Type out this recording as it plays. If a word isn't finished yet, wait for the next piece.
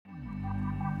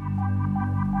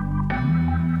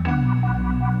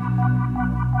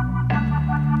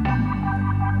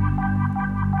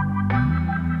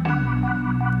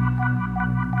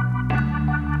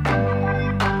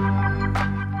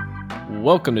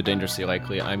Welcome to Dangerously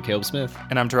Likely. I'm Caleb Smith.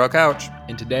 And I'm Terrell Couch.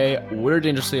 And today we're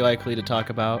dangerously likely to talk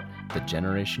about the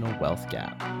generational wealth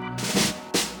gap.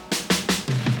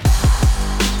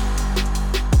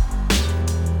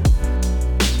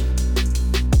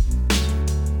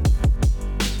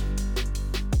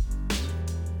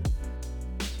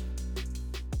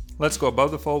 Let's go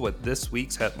above the fold with this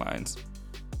week's headlines.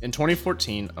 In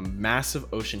 2014, a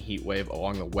massive ocean heat wave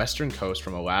along the western coast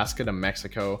from Alaska to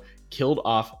Mexico killed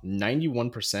off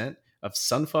 91% of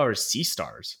sunflower sea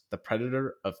stars, the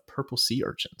predator of purple sea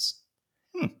urchins.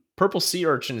 Purple sea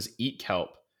urchins eat kelp,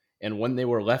 and when they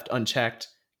were left unchecked,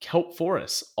 kelp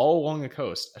forests all along the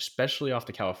coast, especially off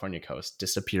the California coast,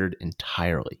 disappeared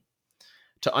entirely.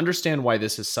 To understand why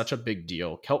this is such a big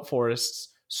deal, kelp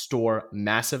forests store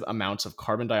massive amounts of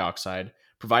carbon dioxide,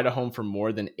 provide a home for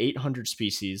more than 800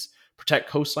 species, protect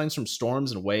coastlines from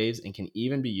storms and waves, and can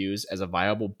even be used as a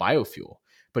viable biofuel.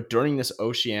 But during this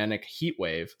oceanic heat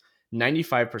wave,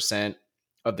 95%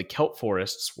 of the kelp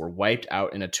forests were wiped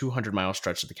out in a 200-mile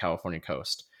stretch of the California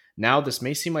coast. Now, this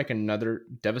may seem like another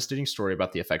devastating story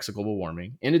about the effects of global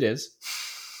warming, and it is,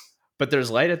 but there's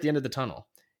light at the end of the tunnel.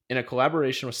 In a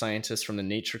collaboration with scientists from the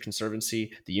Nature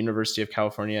Conservancy, the University of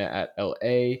California at LA,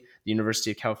 the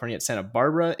University of California at Santa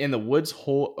Barbara, and the Woods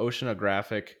Hole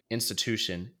Oceanographic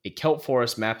Institution, a kelp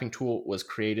forest mapping tool was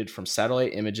created from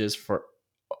satellite images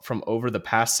from over the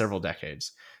past several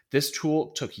decades. This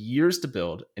tool took years to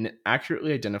build, and it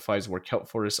accurately identifies where kelp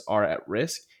forests are at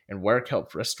risk and where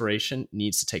kelp restoration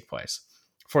needs to take place.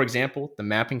 For example, the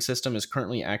mapping system is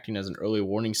currently acting as an early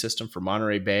warning system for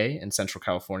Monterey Bay in Central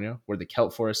California, where the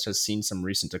kelp forest has seen some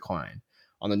recent decline.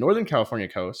 On the Northern California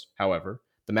coast, however,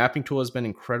 the mapping tool has been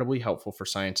incredibly helpful for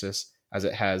scientists as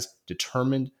it has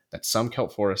determined that some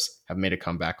kelp forests have made a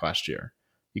comeback last year.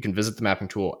 You can visit the mapping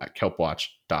tool at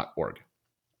kelpwatch.org.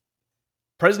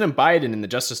 President Biden and the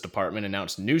Justice Department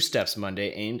announced new steps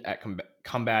Monday aimed at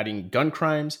combating gun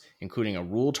crimes, including a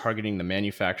rule targeting the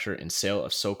manufacture and sale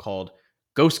of so-called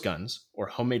ghost guns, or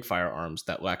homemade firearms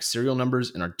that lack serial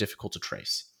numbers and are difficult to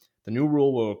trace. The new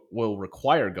rule will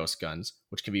require ghost guns,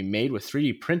 which can be made with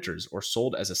 3D printers or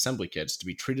sold as assembly kits, to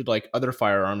be treated like other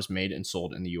firearms made and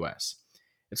sold in the U.S.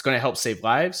 It's going to help save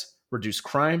lives, reduce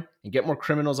crime, and get more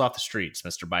criminals off the streets,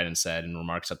 Mr. Biden said in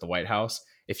remarks at the White House.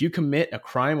 If you commit a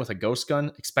crime with a ghost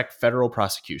gun, expect federal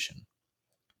prosecution.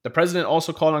 The president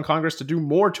also called on Congress to do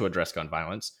more to address gun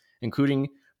violence, including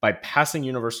by passing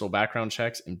universal background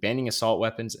checks and banning assault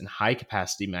weapons and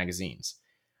high-capacity magazines.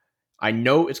 I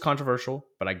know it's controversial,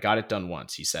 but I got it done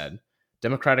once, he said.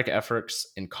 Democratic efforts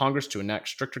in Congress to enact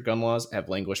stricter gun laws have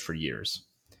languished for years.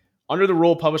 Under the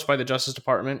rule published by the Justice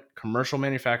Department, commercial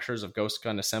manufacturers of ghost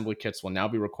gun assembly kits will now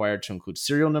be required to include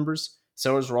serial numbers.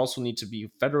 Sellers will also need to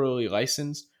be federally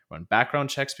licensed, run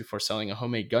background checks before selling a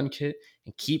homemade gun kit,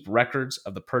 and keep records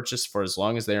of the purchase for as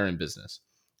long as they are in business.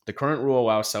 The current rule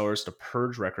allows sellers to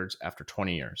purge records after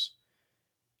 20 years.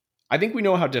 I think we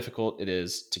know how difficult it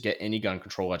is to get any gun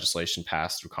control legislation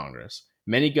passed through Congress.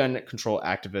 Many gun control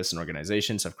activists and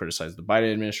organizations have criticized the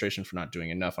Biden administration for not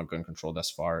doing enough on gun control thus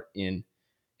far in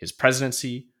his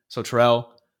presidency. So,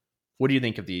 Terrell, what do you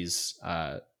think of these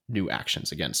new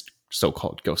actions against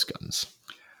so-called ghost guns?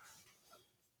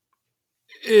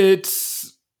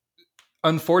 It's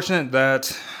unfortunate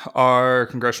that our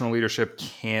congressional leadership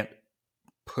can't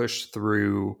push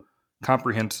through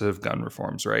comprehensive gun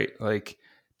reforms, right? Like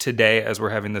today, as we're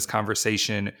having this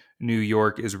conversation, New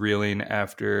York is reeling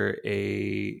after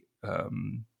a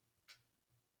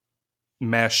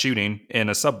mass shooting in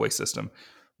a subway system.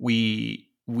 We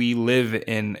live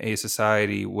in a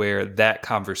society where that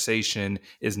conversation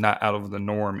is not out of the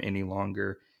norm any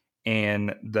longer,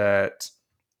 and that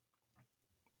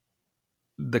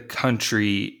the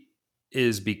country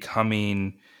is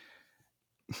becoming,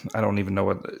 I don't even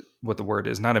know what the word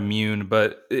is, not immune,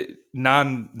 but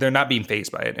they're not being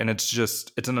fazed by it. And it's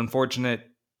an unfortunate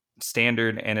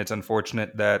standard. And it's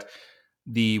unfortunate that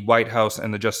the White House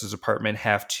and the Justice Department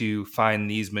have to find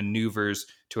these maneuvers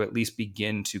to at least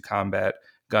begin to combat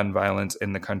gun violence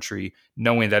in the country,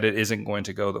 knowing that it isn't going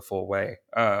to go the full way.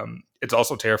 It's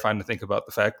also terrifying to think about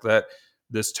the fact that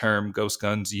this term ghost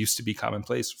guns used to be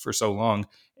commonplace for so long,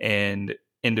 and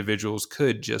individuals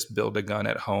could just build a gun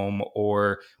at home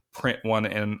or print one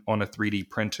on a 3D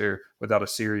printer without a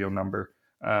serial number.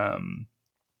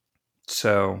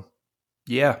 So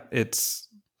yeah, it's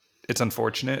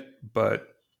unfortunate, but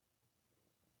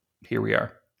here we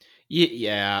are.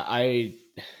 Yeah,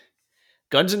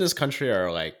 guns in this country are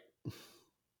like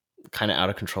kind of out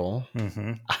of control.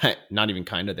 Mm-hmm. Not even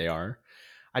kind of, they are.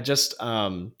 I just,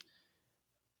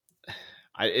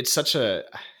 it's such a,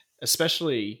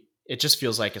 especially it just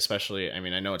feels like, especially, I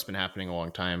mean, I know it's been happening a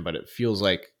long time, but it feels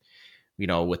like,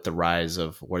 with the rise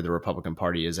of where the Republican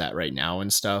Party is at right now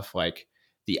and stuff, like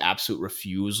the absolute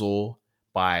refusal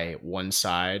by one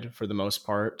side for the most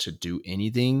part to do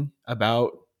anything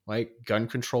about like gun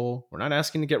control. We're not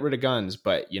asking to get rid of guns,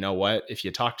 but you know what? If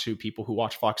you talk to people who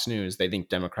watch Fox News, they think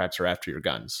Democrats are after your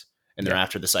guns and they're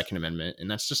after the Second Amendment, and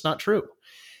that's just not true.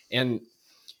 And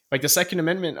like the Second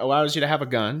Amendment allows you to have a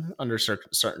gun under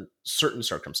certain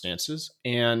circumstances,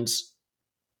 and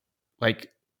like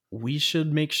we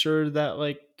should make sure that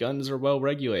like guns are well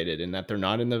regulated and that they're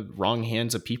not in the wrong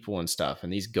hands of people and stuff.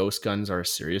 And these ghost guns are a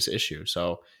serious issue.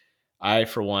 So I,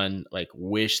 for one, like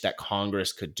wish that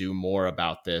Congress could do more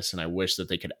about this. And I wish that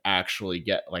they could actually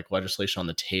get like legislation on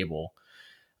the table.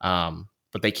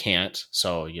 But they can't.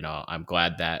 So, I'm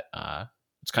glad that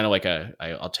it's kind of like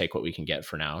I'll take what we can get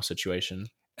for now situation.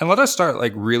 And let us start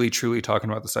like really truly talking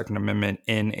about the Second Amendment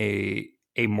in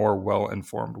a more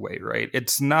well-informed way, right?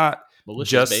 It's not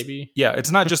Malicious, just baby. Yeah, it's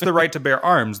not just the right to bear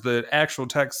arms. The actual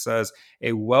text says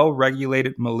a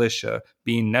well-regulated militia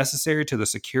being necessary to the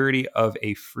security of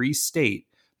a free state,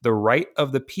 the right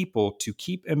of the people to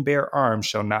keep and bear arms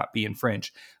shall not be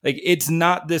infringed. Like, it's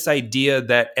not this idea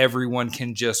that everyone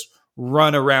can just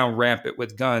run around rampant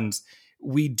with guns.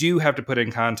 We do have to put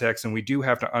in context, and we do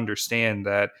have to understand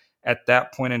that at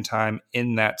that point in time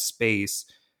in that space,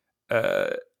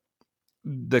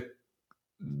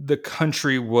 the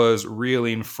country was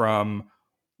reeling from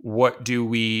what could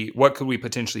we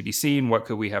potentially be seeing, what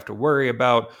could we have to worry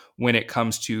about when it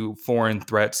comes to foreign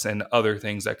threats and other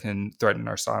things that can threaten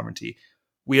our sovereignty.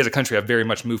 We as a country have very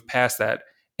much moved past that,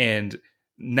 and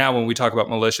now when we talk about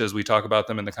militias, we talk about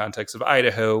them in the context of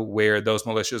Idaho, where those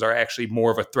militias are actually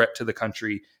more of a threat to the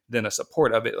country than a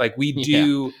support of it. Like we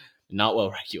do. Not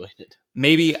well regulated.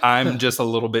 Maybe I'm just a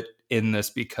little bit in this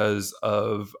because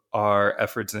of our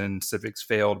efforts in civics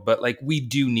failed, but like we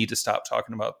do need to stop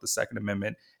talking about the Second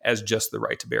Amendment as just the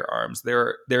right to bear arms.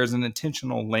 There's an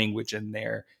intentional language in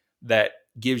there that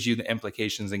gives you the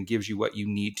implications and gives you what you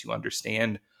need to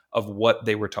understand of what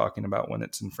they were talking about when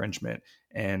it's infringement.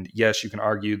 And yes, you can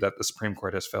argue that the Supreme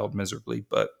Court has failed miserably,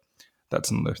 but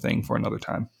that's another thing for another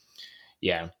time.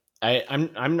 Yeah.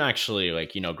 I'm actually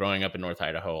like, growing up in North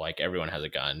Idaho, like everyone has a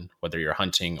gun, whether you're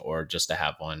hunting or just to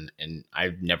have one. And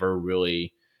I've never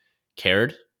really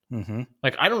cared. Mm-hmm.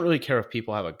 Like, I don't really care if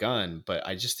people have a gun, but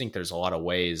I just think there's a lot of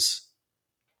ways.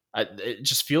 It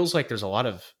just feels like there's a lot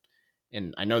of,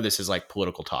 and I know this is like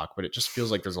political talk, but it just feels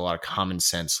like there's a lot of common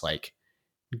sense, like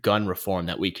gun reform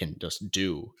that we can just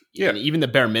do. Yeah. And even the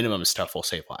bare minimum stuff will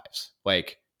save lives,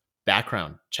 like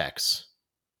background checks,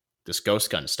 this ghost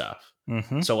gun stuff.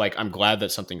 Mm-hmm. So like, I'm glad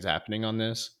that something's happening on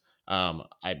this. I'm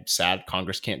sad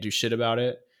Congress can't do shit about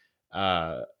it.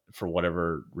 For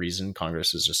whatever reason,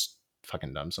 Congress is just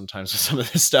fucking dumb sometimes with some of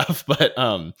this stuff. But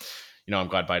I'm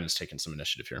glad Biden's taking some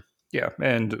initiative here. Yeah,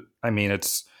 and I mean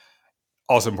it's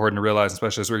also important to realize,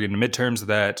 especially as we're getting to midterms,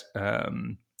 that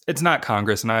it's not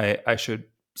Congress, and I should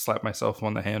slap myself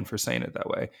on the hand for saying it that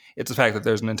way. It's the fact that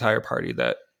there's an entire party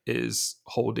that is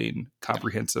holding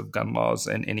comprehensive gun laws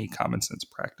and any common sense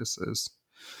practices.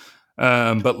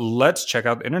 But let's check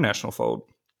out the international fold.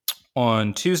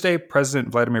 On Tuesday,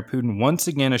 President Vladimir Putin once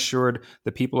again assured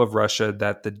the people of Russia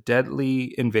that the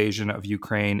deadly invasion of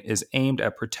Ukraine is aimed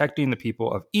at protecting the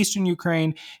people of eastern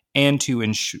Ukraine and to,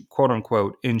 quote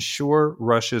unquote, ensure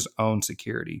Russia's own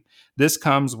security. This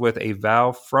comes with a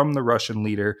vow from the Russian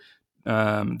leader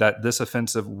that this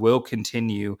offensive will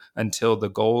continue until the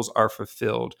goals are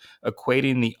fulfilled,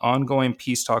 equating the ongoing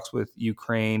peace talks with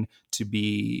Ukraine to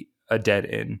be a dead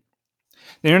end.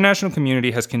 The international community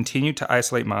has continued to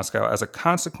isolate Moscow as a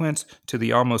consequence to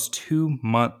the almost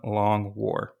 2-month-long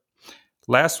war.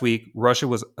 Last week, Russia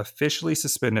was officially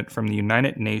suspended from the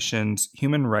United Nations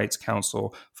Human Rights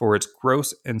Council for its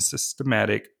gross and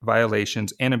systematic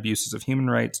violations and abuses of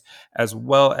human rights, as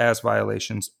well as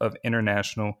violations of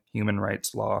international human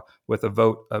rights law, with a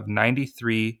vote of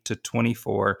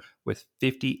 93-24, with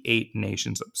 58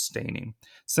 nations abstaining.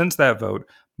 Since that vote,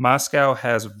 Moscow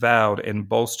has vowed in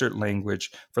bolstered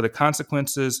language for the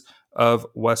consequences of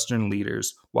Western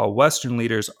leaders, while Western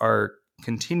leaders are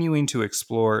continuing to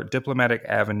explore diplomatic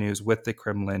avenues with the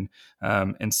Kremlin,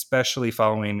 especially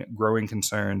following growing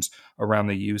concerns around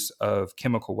the use of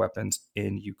chemical weapons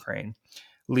in Ukraine.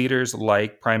 Leaders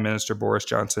like Prime Minister Boris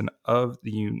Johnson of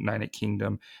the United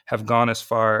Kingdom have gone as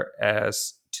far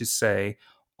as to say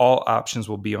all options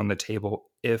will be on the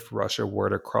table if Russia were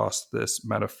to cross this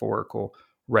metaphorical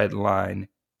red line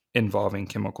involving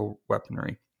chemical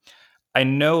weaponry. I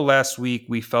know last week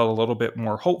we felt a little bit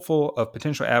more hopeful of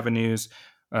potential avenues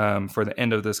for the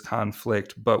end of this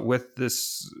conflict, but with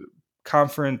this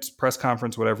press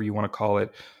conference, whatever you want to call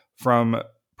it, from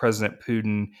President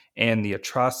Putin and the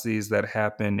atrocities that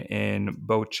happen in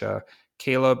Bucha.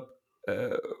 Caleb,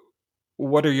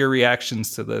 what are your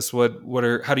reactions to this?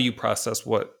 How do you process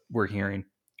what we're hearing?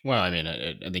 Well, I mean,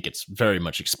 I think it's very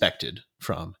much expected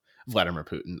from Vladimir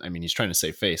Putin. I mean, he's trying to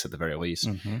save face at the very least.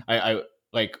 Mm-hmm. I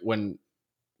like when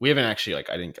we haven't actually, like,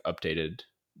 I think updated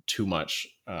too much,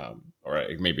 or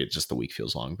maybe it's just the week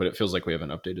feels long, but it feels like we haven't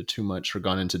updated too much or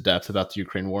gone into depth about the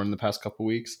Ukraine war in the past couple of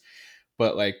weeks.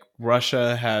 But like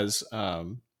Russia has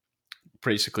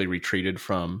basically retreated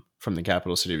from the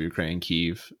capital city of Ukraine,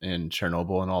 Kyiv, and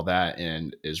Chernobyl and all that,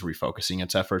 and is refocusing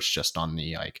its efforts just on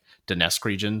the like Donetsk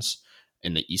regions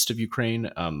in the east of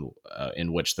Ukraine,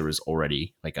 in which there was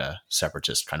already like a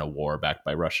separatist kind of war backed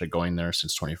by Russia going there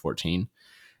since 2014.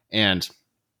 And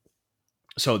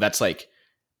so that's like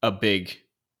a big,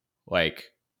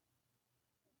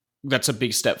 that's a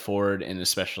big step forward, and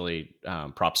especially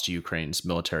props to Ukraine's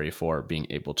military for being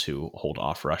able to hold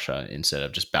off Russia instead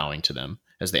of just bowing to them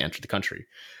as they enter the country.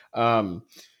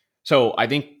 So I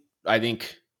think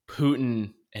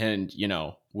Putin, and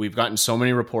we've gotten so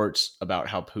many reports about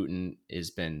how Putin has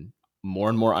been more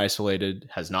and more isolated,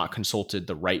 has not consulted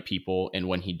the right people, and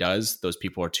when he does, those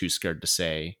people are too scared to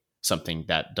say something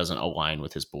that doesn't align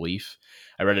with his belief.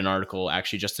 I read an article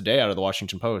actually just today out of the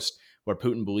Washington Post where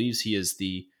Putin believes he is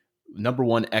the number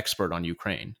one expert on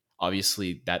Ukraine.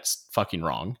 Obviously, that's fucking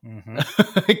wrong.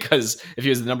 Mm-hmm. Because if he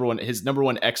was his number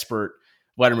one expert,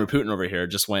 Vladimir Putin over here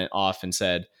just went off and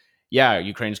said, yeah,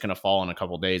 Ukraine's going to fall in a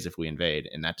couple of days if we invade.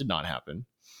 And that did not happen.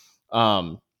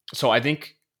 So I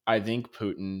think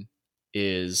Putin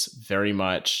is very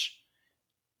much,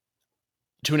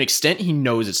 to an extent, he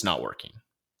knows it's not working.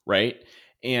 Right.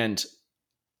 And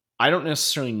I don't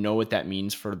necessarily know what that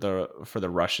means for the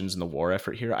Russians in the war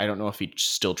effort here. I don't know if he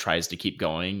still tries to keep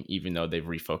going, even though they've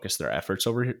refocused their efforts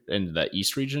over here in the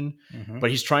East region. Mm-hmm. But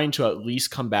he's trying to at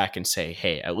least come back and say,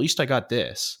 hey, at least I got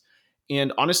this.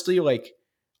 And honestly,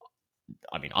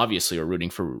 obviously we're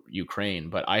rooting for Ukraine,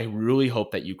 but I really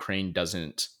hope that Ukraine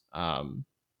doesn't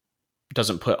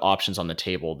put options on the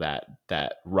table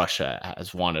that Russia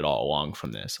has wanted all along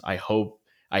from this. I hope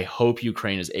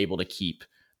Ukraine is able to keep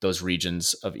those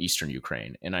regions of eastern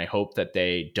Ukraine, and I hope that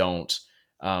they don't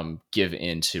give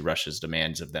in to Russia's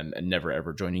demands of them and never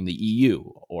ever joining the EU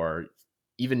or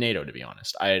even NATO. To be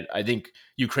honest, I think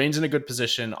Ukraine's in a good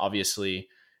position. Obviously,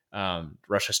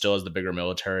 Russia still has the bigger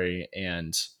military,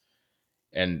 and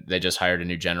they just hired a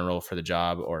new general for the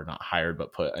job, or not hired,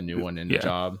 but put a new one in the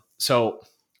job. So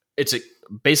it's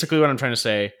basically what I'm trying to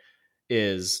say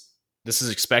is this is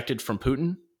expected from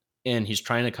Putin. And he's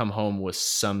trying to come home with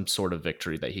some sort of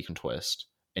victory that he can twist.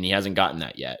 And he hasn't gotten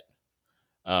that yet.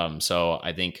 So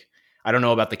I don't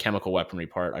know about the chemical weaponry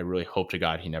part. I really hope to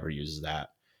God he never uses that.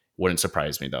 Wouldn't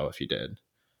surprise me, though, if he did.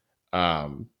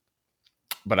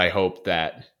 But I hope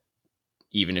that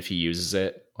even if he uses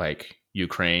it, like,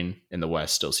 Ukraine and the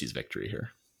West still sees victory here.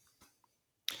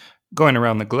 Going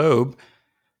around the globe,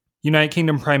 United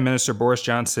Kingdom Prime Minister Boris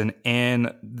Johnson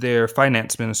and their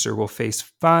finance minister will face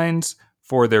fines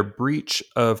for their breach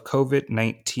of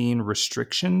COVID-19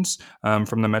 restrictions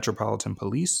from the Metropolitan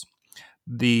Police.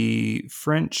 The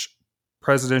French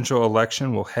presidential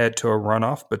election will head to a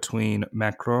runoff between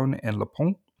Macron and Le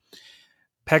Pen.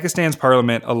 Pakistan's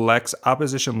parliament elects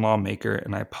opposition lawmaker,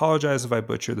 and I apologize if I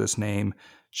butcher this name,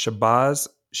 Shahbaz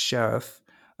Sharif,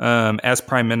 as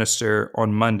prime minister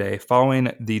on Monday,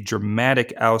 following the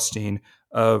dramatic ousting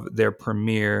of their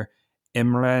premier,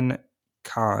 Imran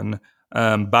Khan,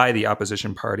 by the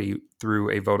opposition party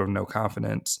through a vote of no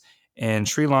confidence. And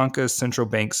Sri Lanka's central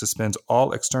bank suspends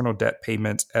all external debt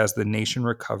payments as the nation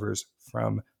recovers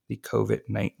from the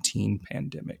COVID-19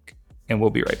 pandemic. And we'll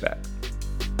be right back.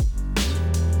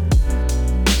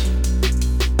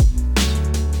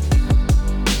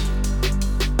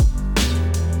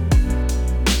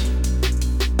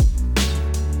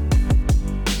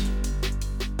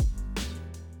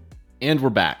 And we're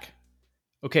back.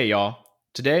 Okay, y'all.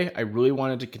 Today, I really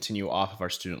wanted to continue off of our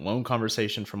student loan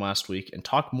conversation from last week and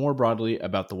talk more broadly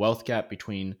about the wealth gap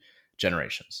between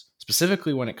generations,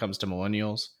 specifically when it comes to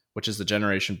millennials, which is the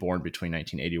generation born between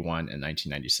 1981 and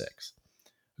 1996.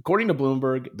 According to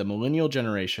Bloomberg, the millennial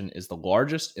generation is the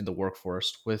largest in the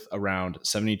workforce with around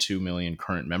 72 million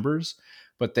current members,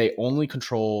 but they only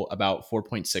control about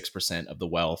 4.6% of the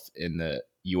wealth in the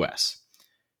US.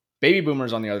 Baby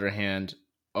boomers, on the other hand,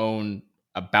 own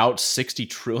about $60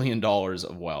 trillion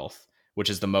of wealth, which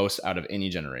is the most out of any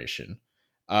generation.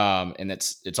 And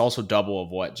it's also double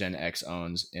of what Gen X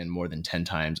owns and more than 10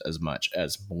 times as much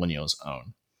as millennials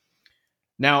own.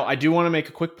 Now, I do want to make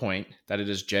a quick point that it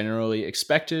is generally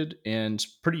expected and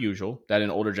pretty usual that an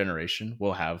older generation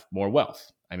will have more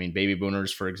wealth. I mean, baby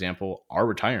boomers, for example, are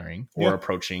retiring or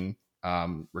approaching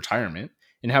retirement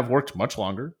and have worked much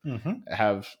longer,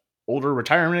 have older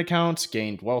retirement accounts,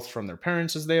 gained wealth from their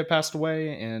parents as they have passed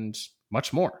away, and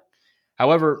much more.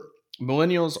 However,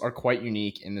 millennials are quite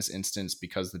unique in this instance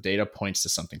because the data points to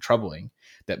something troubling,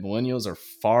 that millennials are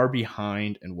far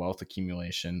behind in wealth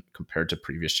accumulation compared to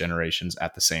previous generations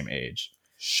at the same age.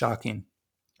 Shocking.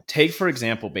 Take, for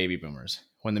example, baby boomers.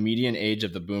 When the median age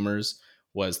of the boomers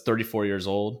was 34 years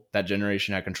old, that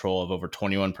generation had control of over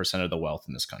 21% of the wealth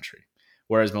in this country.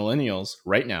 Whereas millennials,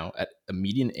 right now, at a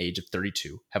median age of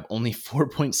 32, have only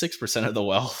 4.6% of the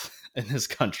wealth in this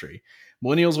country.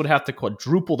 Millennials would have to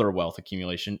quadruple their wealth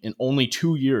accumulation in only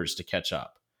 2 years to catch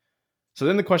up. So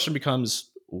then the question becomes,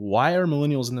 why are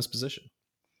millennials in this position?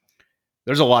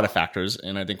 There's a lot of factors,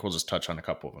 and I think we'll just touch on a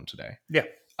couple of them today. Yeah.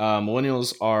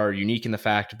 Millennials are unique in the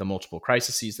fact of the multiple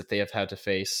crises that they have had to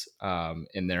face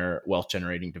in their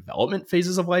wealth-generating development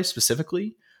phases of life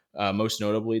specifically. Most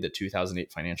notably, the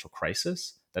 2008 financial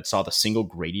crisis that saw the single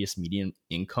greatest median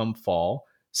income fall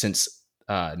since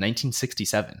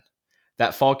 1967.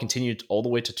 That fall continued all the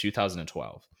way to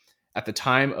 2012. At the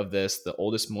time of this, the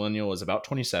oldest millennial was about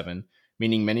 27,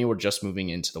 meaning many were just moving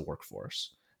into the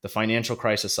workforce. The financial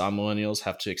crisis saw millennials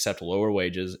have to accept lower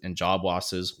wages and job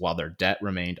losses while their debt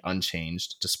remained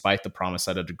unchanged, despite the promise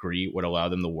that a degree would allow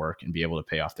them to work and be able to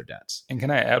pay off their debts. And can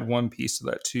I add one piece to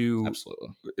that too? Absolutely.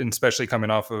 And especially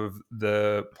coming off of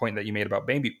the point that you made about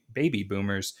baby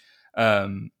boomers.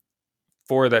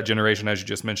 For that generation, as you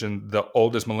just mentioned, the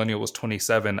oldest millennial was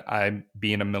 27. I,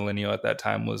 being a millennial at that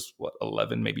time, was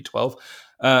 11, maybe 12.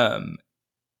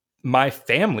 My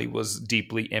family was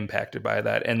deeply impacted by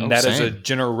that. And that is a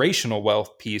generational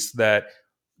wealth piece that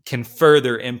can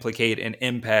further implicate and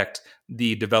impact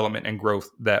the development and growth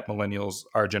that millennials,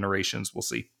 our generations, will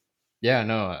see. Yeah,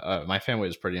 no, my family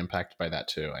was pretty impacted by that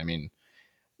too. I mean,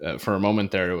 for a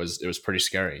moment there, it was pretty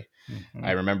scary. Mm-hmm.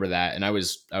 I remember that, and I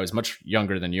was much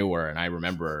younger than you were, and I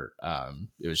remember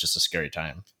it was just a scary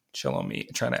time. Chill on me,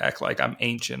 trying to act like I'm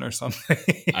ancient or something.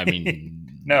 I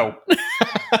mean, no.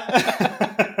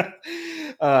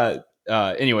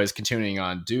 Anyways, continuing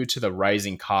on, due to the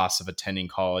rising costs of attending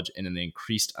college and the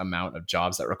increased amount of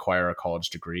jobs that require a college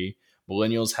degree,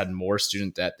 millennials had more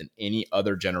student debt than any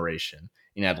other generation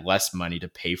and had less money to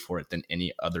pay for it than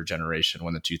any other generation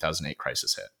when the 2008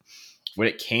 crisis hit. When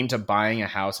it came to buying a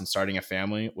house and starting a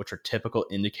family, which are typical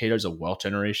indicators of wealth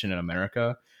generation in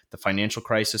America, the financial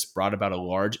crisis brought about a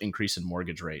large increase in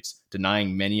mortgage rates,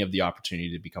 denying many of the opportunity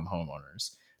to become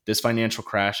homeowners. This financial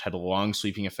crash had long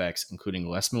sweeping effects, including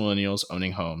less millennials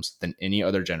owning homes than any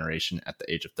other generation at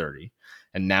the age of 30.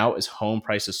 And now, as home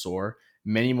prices soar,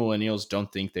 many millennials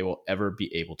don't think they will ever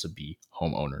be able to be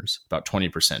homeowners. About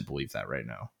 20% believe that right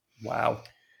now. Wow.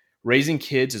 Raising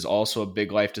kids is also a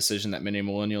big life decision that many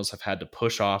millennials have had to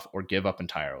push off or give up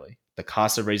entirely. The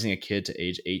cost of raising a kid to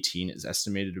age 18 is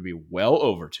estimated to be well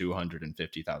over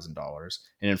 $250,000,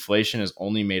 and inflation has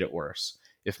only made it worse.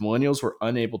 If millennials were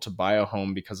unable to buy a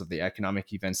home because of the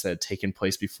economic events that had taken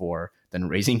place before, then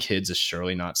raising kids is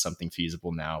surely not something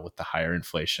feasible now with the higher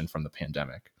inflation from the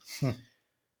pandemic.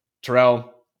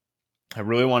 Terrell, I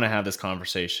really want to have this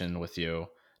conversation with you,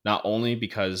 not only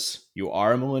because you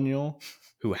are a millennial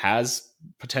who has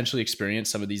potentially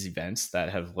experienced some of these events that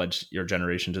have led your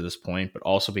generation to this point, but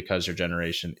also because your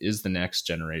generation is the next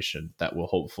generation that will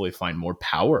hopefully find more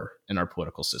power in our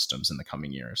political systems in the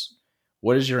coming years.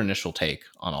 What is your initial take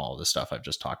on all of the stuff I've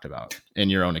just talked about in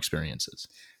your own experiences?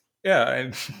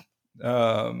 Yeah,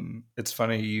 it's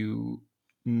funny you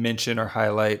mention or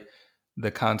highlight the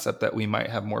concept that we might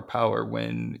have more power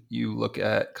when you look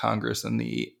at Congress and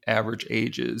the average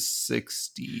age is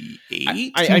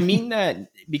 68. I mean that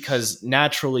because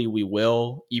naturally we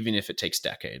will, even if it takes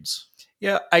decades.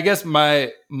 Yeah, I guess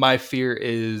my fear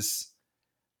is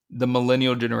the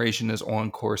millennial generation is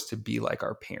on course to be like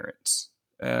our parents.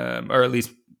 Or at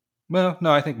least, well,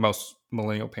 no, I think most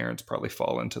millennial parents probably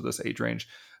fall into this age range.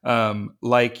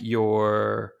 Like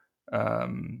your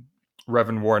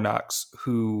Reverend Warnocks,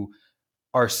 who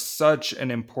are such an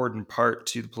important part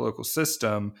to the political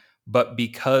system, but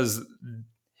because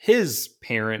his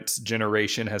parents'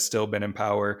 generation has still been in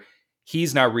power,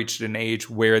 he's now reached an age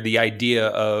where the idea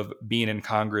of being in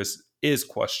Congress is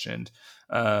questioned.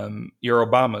 Your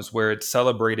Obama's, where it's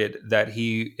celebrated that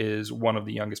he is one of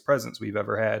the youngest presidents we've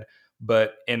ever had,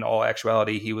 but in all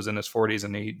actuality, he was in his 40s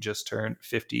and he just turned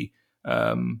 50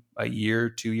 a year,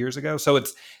 2 years ago. So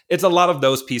it's a lot of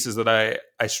those pieces that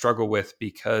I struggle with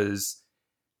because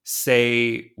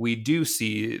say we do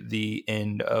see the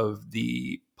end of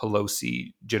the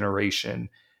Pelosi generation,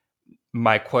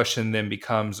 my question then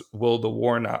becomes, will the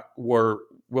Warnock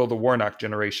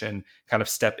generation kind of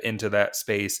step into that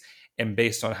space? And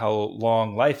based on how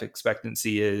long life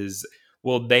expectancy is,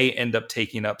 will they end up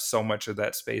taking up so much of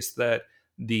that space that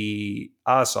the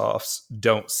Ossoffs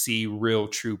don't see real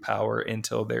true power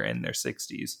until they're in their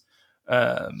 60s?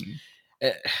 And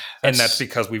that's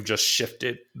because we've just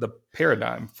shifted the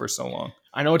paradigm for so long.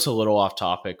 I know it's a little off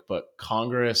topic, but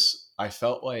Congress, I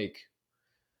felt like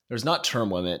there's not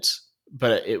term limits,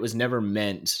 but it was never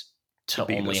meant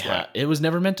to only have, it was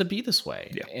never meant to be this way.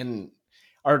 Yeah. And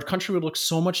our country would look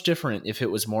so much different if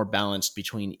it was more balanced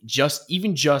between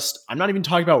I'm not even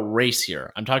talking about race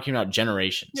here. I'm talking about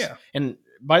generations. Yeah. And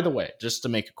by the way, just to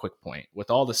make a quick point,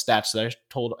 with all the stats that I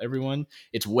told everyone,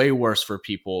 it's way worse for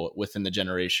people within the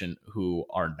generation who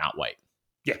are not white.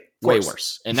 Yeah. Way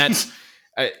worse. And that's,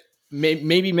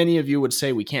 maybe many of you would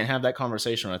say we can't have that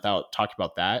conversation without talking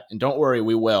about that. And don't worry,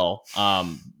 we will.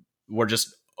 We're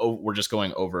just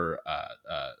going over,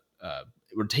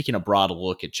 we're taking a broad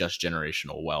look at just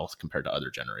generational wealth compared to other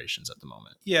generations at the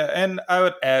moment. Yeah. And I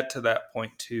would add to that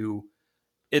point too,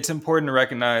 it's important to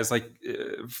recognize, like,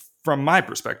 from my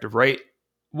perspective, right?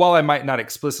 While I might not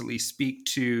explicitly speak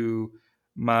to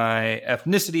my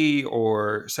ethnicity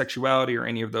or sexuality or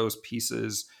any of those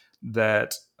pieces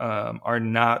that are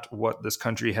not what this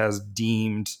country has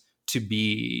deemed to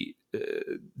be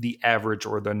the average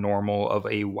or the normal of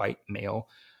a white male,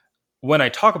 when I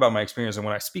talk about my experience and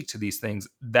when I speak to these things,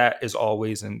 that is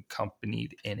always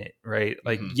accompanied in it, right?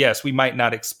 Like, yes, we might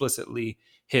not explicitly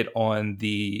hit on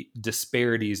the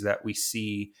disparities that we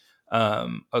see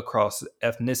across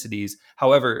ethnicities.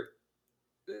 However,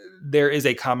 there is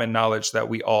a common knowledge that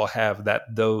we all have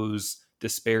that those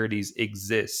disparities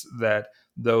exist, that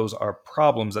those are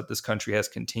problems that this country has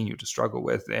continued to struggle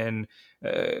with. And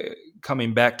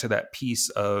coming back to that piece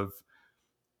of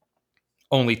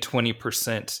only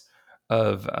 20%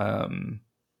 of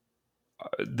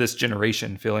this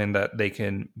generation feeling that they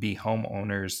can be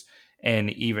homeowners,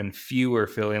 and even fewer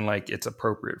feeling like it's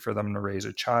appropriate for them to raise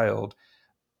a child,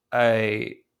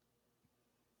 I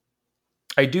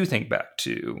do think back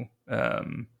to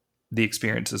the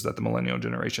experiences that the millennial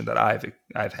generation that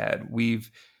I've had. We've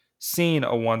seen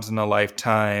a once in a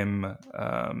lifetime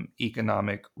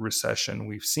economic recession.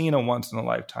 We've seen a once in a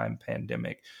lifetime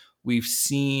pandemic. We've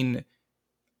seen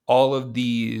all of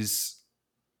these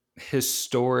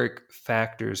historic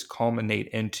factors culminate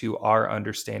into our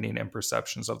understanding and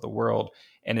perceptions of the world.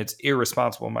 And it's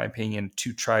irresponsible, in my opinion,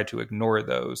 to try to ignore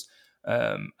those.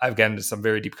 I've gotten into some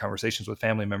very deep conversations with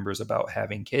family members about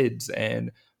having kids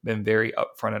and been very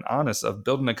upfront and honest of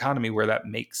building an economy where that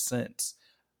makes sense.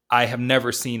 I have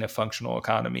never seen a functional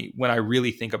economy. When I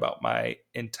really think about my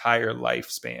entire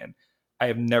lifespan, I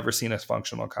have never seen a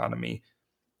functional economy.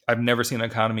 I've never seen an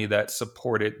economy that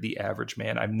supported the average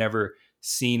man. I've never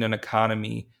seen an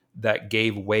economy that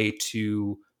gave way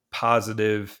to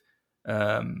positive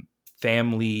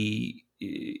family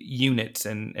units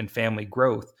and family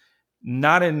growth.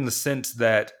 Not in the sense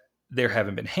that there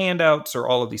haven't been handouts or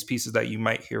all of these pieces that you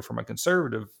might hear from a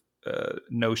conservative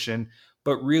notion,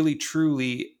 but really,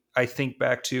 truly, I think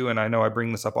back to, and I know I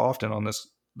bring this up often on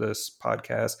this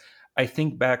podcast, I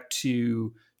think back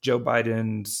to Joe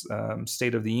Biden's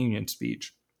State of the Union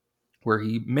speech, where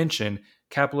he mentioned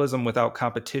capitalism without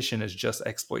competition is just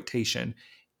exploitation.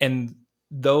 And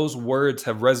those words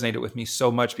have resonated with me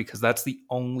so much because that's the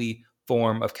only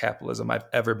form of capitalism I've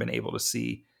ever been able to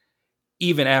see.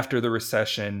 Even after the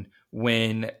recession,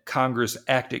 when Congress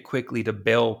acted quickly to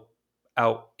bail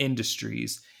out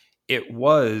industries, it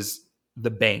was the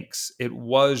banks, it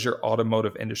was your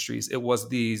automotive industries, it was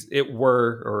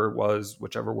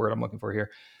whichever word I'm looking for here,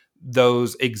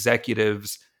 those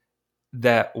executives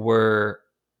that were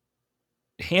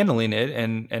handling it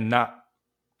and not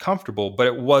comfortable, but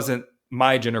it wasn't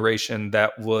my generation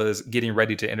that was getting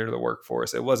ready to enter the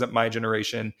workforce. It wasn't my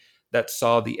generation that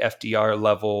saw the FDR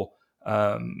level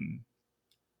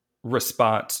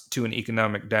response to an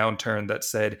economic downturn that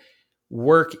said,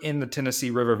 work in the Tennessee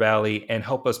River Valley and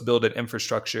help us build an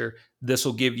infrastructure. This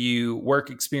will give you work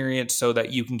experience so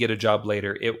that you can get a job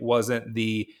later. It wasn't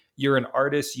you're an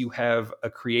artist, you have a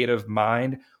creative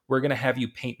mind. We're going to have you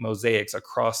paint mosaics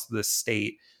across the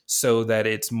state so that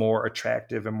it's more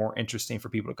attractive and more interesting for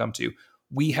people to come to.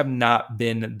 We have not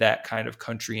been that kind of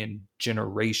country in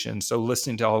generations. So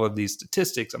listening to all of these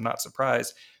statistics, I'm not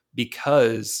surprised,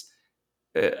 because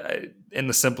in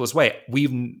the simplest way,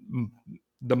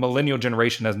 the millennial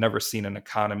generation has never seen an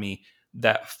economy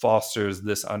that fosters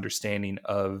this understanding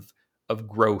of of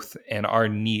growth and our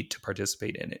need to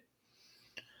participate in it.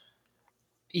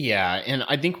 Yeah, and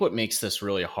I think what makes this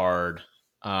really hard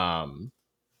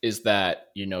is that,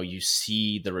 you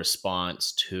see the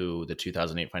response to the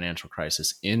 2008 financial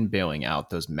crisis in bailing out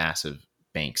those massive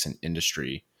banks and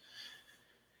industry.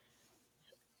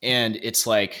 And it's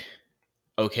like,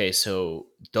 okay, so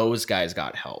those guys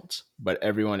got helped, but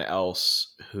everyone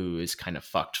else who is kind of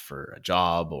fucked for a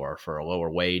job or for a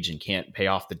lower wage and can't pay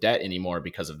off the debt anymore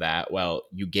because of that, well,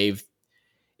 you gave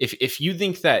if you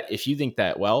think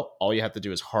that, well, all you have to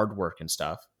do is hard work and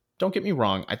stuff. Don't get me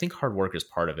wrong, I think hard work is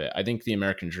part of it. I think the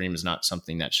American dream is not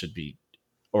something that should be,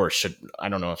 or should, I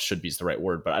don't know if should be is the right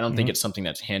word, but I don't think it's something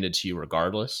that's handed to you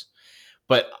regardless.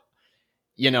 But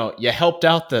you helped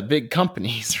out the big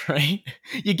companies, right?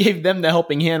 You gave them the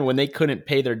helping hand when they couldn't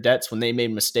pay their debts, when they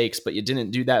made mistakes, but you didn't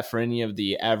do that for any of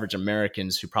the average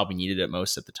Americans who probably needed it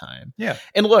most at the time. Yeah.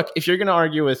 And look, if you're going to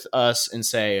argue with us and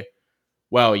say,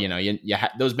 well,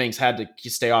 those banks had to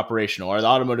stay operational, or the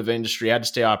automotive industry had to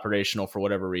stay operational for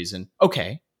whatever reason,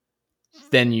 okay,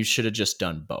 then you should have just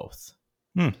done both.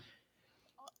 I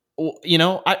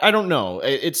don't know.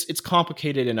 It's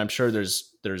complicated, and I'm sure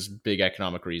there's big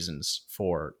economic reasons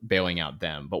for bailing out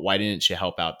them. But why didn't you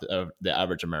help out the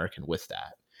average American with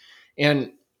that?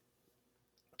 And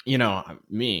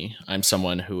I'm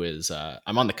someone who is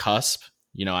I'm on the cusp.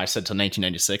 I said till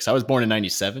 1996. I was born in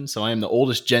 97, so I am the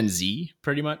oldest Gen Z,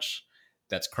 pretty much,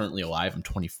 that's currently alive. I'm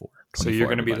 24. So you're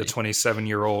going to be the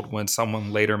 27-year-old when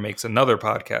someone later makes another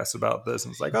podcast about this,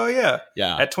 and it's like, oh yeah,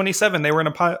 at 27 they were in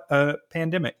a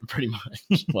pandemic. Pretty much.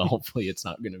 Well, hopefully it's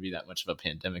not going to be that much of a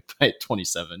pandemic by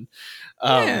 27.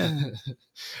 It'll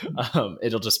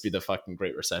just be the fucking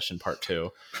Great Recession Part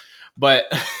 2.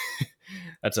 But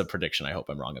that's a prediction I hope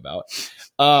I'm wrong about.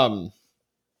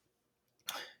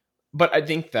 But I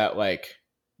think that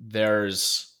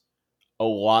there's a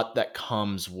lot that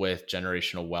comes with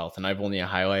generational wealth, and I've only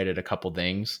highlighted a couple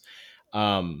things.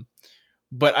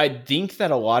 But I think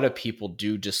that a lot of people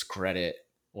do discredit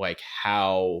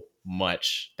how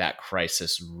much that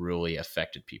crisis really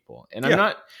affected people. And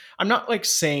I'm not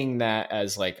saying that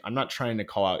as I'm not trying to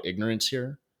call out ignorance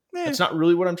here. It's not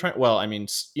really what I'm trying. Well, I mean,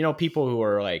 people who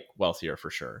are wealthier for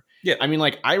sure. Yeah. I mean,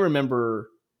 I remember,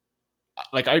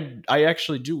 I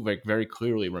actually do very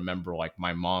clearly remember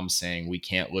my mom saying we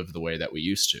can't live the way that we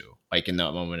used to, in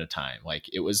that moment of time.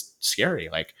 It was scary.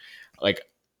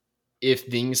 If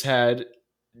things had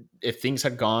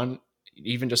gone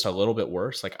even just a little bit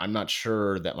worse, I'm not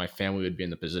sure that my family would be in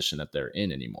the position that they're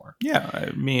in anymore. Yeah.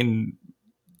 I mean,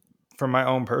 from my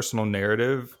own personal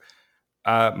narrative,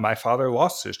 my father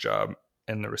lost his job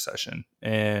in the recession.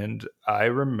 And I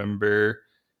remember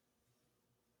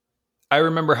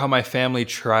how my family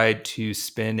tried to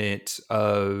spin it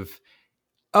of,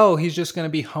 oh, he's just going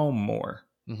to be home more.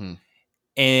 Mm-hmm.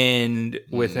 And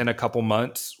within a couple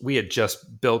months, we had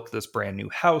just built this brand new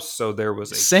house. So there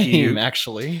was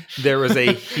actually. There was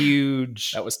a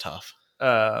huge that was tough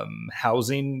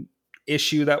housing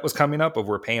issue that was coming up of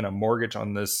we're paying a mortgage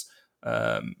on this.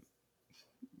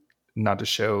 Not to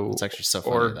show, it's actually so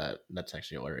funny that's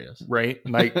actually hilarious, right?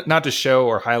 Not to show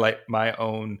or highlight my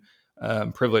own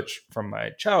privilege from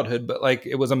my childhood, but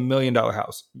it was $1 million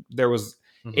house. There was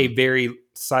a very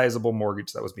sizable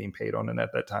mortgage that was being paid on it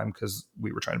at that time because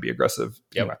we were trying to be aggressive.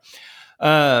 Yep.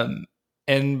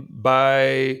 And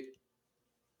by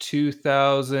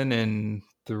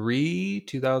 2003,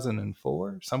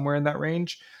 2004, somewhere in that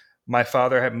range, my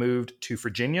father had moved to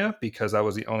Virginia because that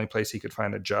was the only place he could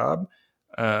find a job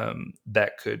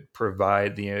that could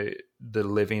provide the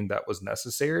living that was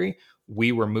necessary.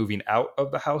 We were moving out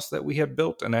of the house that we had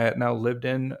built and I had now lived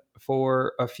in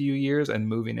for a few years and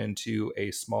moving into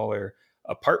a smaller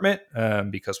apartment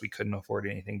because we couldn't afford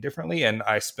anything differently. And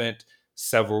I spent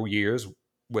several years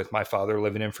with my father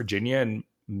living in Virginia and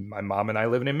my mom and I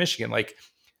living in Michigan.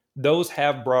 Those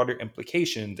have broader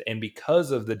implications. And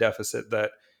because of the deficit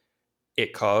that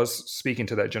it caused, speaking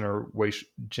to that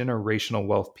generational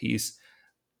wealth piece,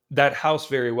 that house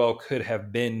very well could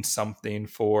have been something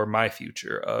for my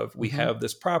future of we have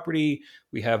this property,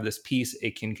 we have this piece,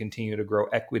 it can continue to grow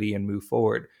equity and move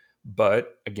forward.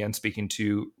 But again, speaking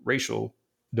to racial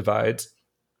divides,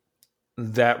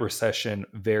 that recession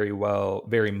very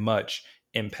much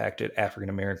impacted African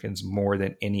Americans more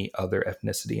than any other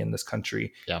ethnicity in this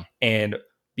country. Yeah. And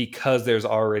because there's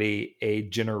already a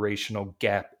generational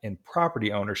gap in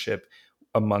property ownership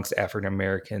amongst African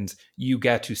Americans, you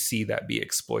got to see that be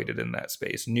exploited in that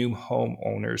space. New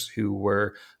homeowners who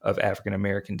were of African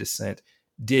American descent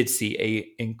did see a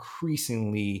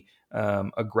increasingly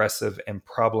aggressive and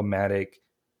problematic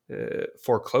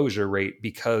foreclosure rate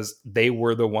because they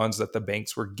were the ones that the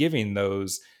banks were giving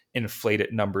those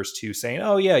inflated numbers to, saying,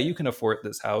 oh yeah, you can afford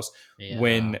this house,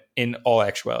 when in all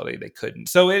actuality they couldn't.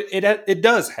 So it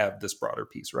does have this broader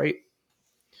piece, right?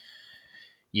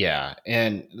 Yeah.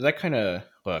 And that kind of,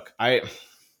 look,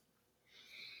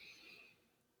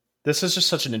 this is just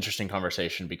such an interesting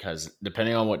conversation because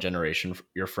depending on what generation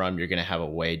you're from, you're going to have a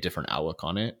way different outlook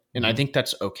on it. And I think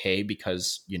that's okay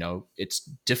because, you know, it's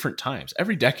different times.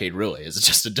 Every decade really is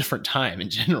just a different time in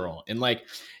general. And like,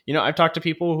 you know, I've talked to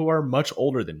people who are much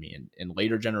older than me in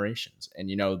later generations. And,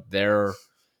 you know,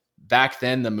 back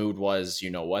then the mood was,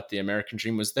 you know what, the American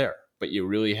dream was there, but you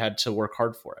really had to work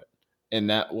hard for it.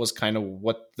 And that was kind of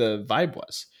what the vibe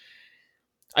was.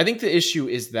 I think the issue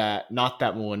is that not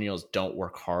that millennials don't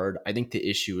work hard. I think the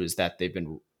issue is that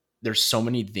there's so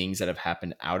many things that have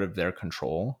happened out of their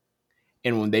control.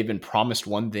 And when they've been promised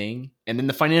one thing and then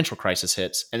the financial crisis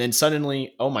hits and then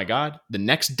suddenly, oh my God, the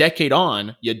next decade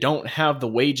on, you don't have the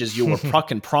wages you were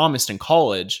fucking promised in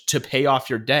college to pay off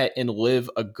your debt and live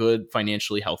a good,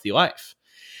 financially healthy life.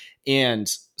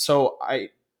 And so I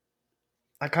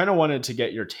kind of wanted to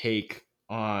get your take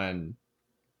on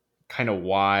kind of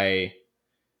why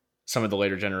some of the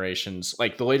later generations,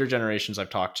 like the later generations I've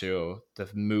talked to, the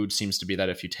mood seems to be that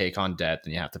if you take on debt,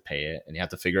 then you have to pay it and you have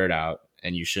to figure it out.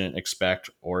 And you shouldn't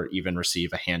expect or even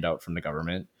receive a handout from the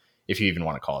government, if you even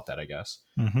want to call it that, I guess.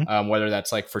 Whether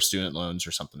that's like for student loans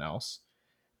or something else.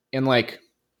 And like,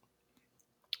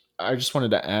 I just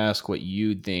wanted to ask what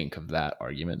you think of that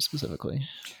argument specifically.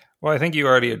 Well, I think you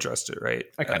already addressed it, right?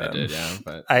 I kind of did, yeah.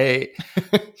 But I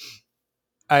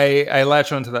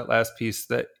latch onto that last piece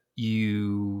that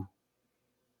you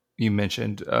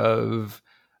mentioned of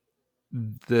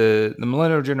the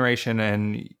millennial generation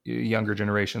and younger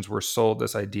generations were sold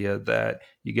this idea that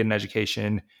you get an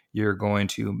education, you're going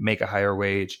to make a higher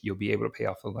wage, you'll be able to pay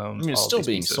off the loans. I mean, it's still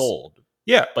being sold.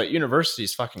 Yeah. But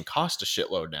universities fucking cost a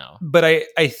shitload now. But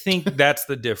I think that's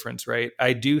the difference, right?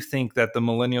 I do think that the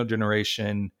millennial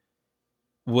generation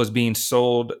was being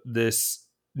sold this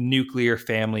nuclear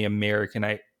family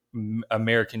American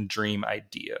dream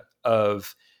idea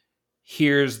of,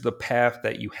 here's the path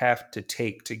that you have to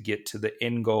take to get to the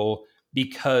end goal,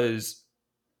 because,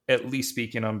 at least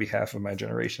speaking on behalf of my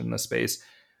generation in this space,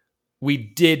 we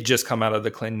did just come out of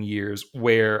the Clinton years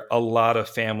where a lot of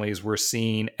families were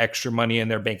seeing extra money in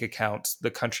their bank accounts.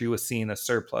 The country was seeing a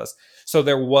surplus. So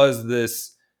there was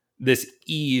this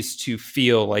ease to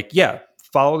feel like, yeah,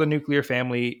 follow the nuclear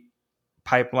family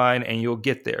pipeline and you'll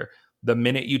get there. The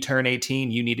minute you turn 18,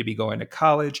 you need to be going to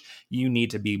college. You need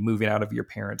to be moving out of your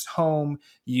parents' home.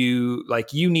 You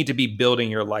need to be building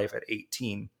your life at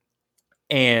 18.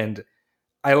 And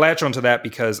I latch onto that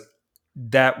because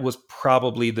that was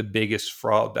probably the biggest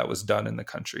fraud that was done in the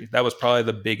country. That was probably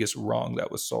the biggest wrong that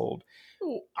was sold.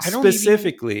 I'm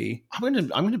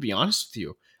going to be honest with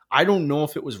you. I don't know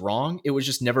if it was wrong. It was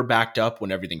just never backed up when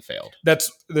everything failed.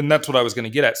 That's what I was going to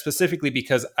get at, specifically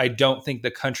because I don't think the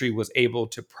country was able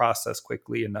to process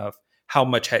quickly enough how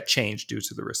much had changed due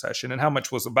to the recession and how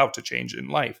much was about to change in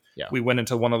life. Yeah. We went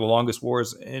into one of the longest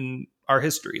wars in our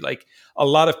history. Like, a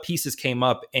lot of pieces came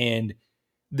up, and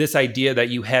this idea that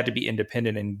you had to be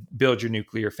independent and build your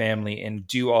nuclear family and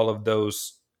do all of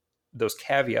those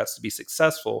caveats to be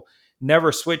successful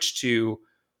never switched to,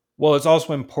 well, it's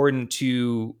also important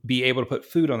to be able to put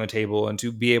food on the table and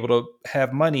to be able to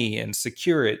have money and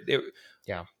secure it.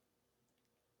 Yeah.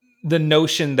 The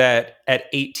notion that at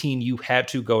 18 you had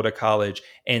to go to college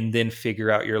and then figure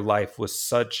out your life was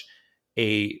such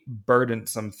a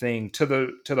burdensome thing, to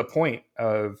the point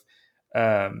of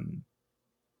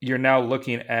you're now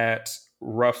looking at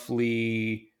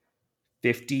roughly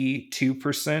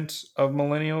 52% of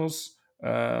millennials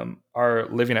are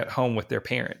living at home with their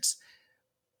parents.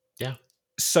 Yeah.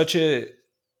 Such an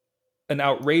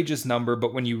outrageous number,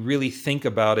 but when you really think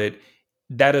about it,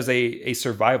 that is a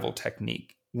survival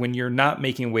technique. When you're not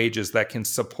making wages that can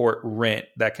support rent,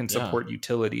 that can support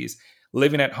utilities,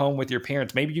 living at home with your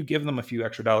parents, maybe you give them a few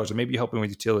extra dollars, or maybe you help them with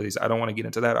utilities. I don't want to get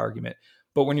into that argument.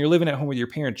 But when you're living at home with your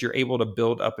parents, you're able to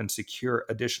build up and secure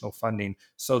additional funding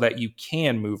so that you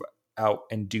can move out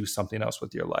and do something else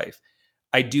with your life.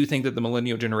 I do think that the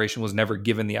millennial generation was never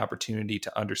given the opportunity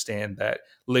to understand that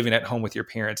living at home with your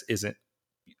parents isn't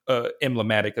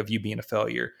emblematic of you being a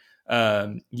failure.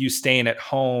 You staying at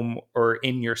home or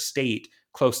in your state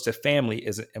close to family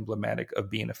isn't emblematic of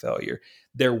being a failure.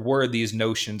 There were these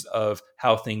notions of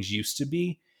how things used to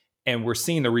be, and we're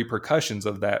seeing the repercussions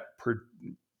of that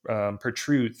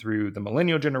protrude through the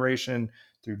millennial generation,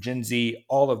 through Gen Z,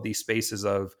 all of these spaces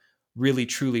of really,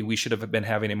 truly, we should have been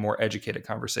having a more educated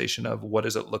conversation of what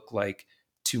does it look like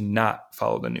to not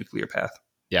follow the nuclear path.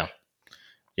 Yeah.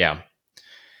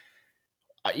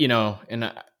 And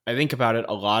I think about it,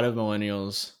 a lot of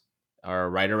millennials are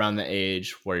right around the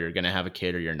age where you're going to have a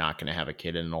kid or you're not going to have a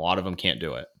kid. And a lot of them can't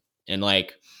do it. And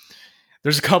like,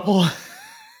 there's a couple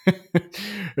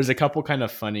kind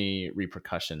of funny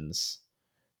repercussions.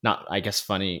 Not, I guess,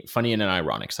 funny in an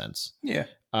ironic sense. Yeah.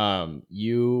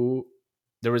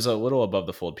 There was a little above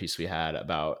the fold piece we had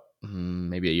about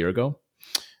maybe a year ago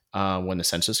when the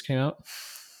census came out,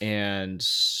 and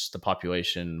the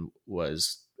population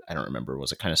was, I don't remember,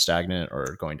 was it kind of stagnant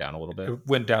or going down a little bit? It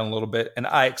went down a little bit. And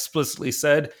I explicitly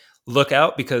said, look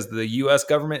out, because the U.S.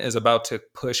 government is about to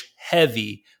push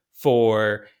heavy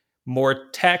for more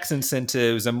tax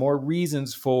incentives and more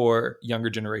reasons for younger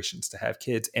generations to have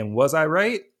kids. And was I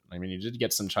right? I mean, you did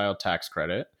get some child tax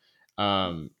credit.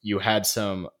 You had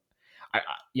some,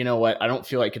 you know what? I don't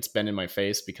feel like it's been in my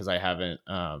face because I haven't,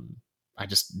 I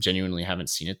just genuinely haven't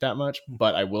seen it that much.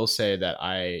 But I will say that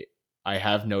I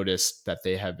have noticed that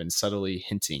they have been subtly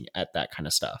hinting at that kind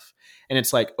of stuff. And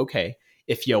it's like, okay,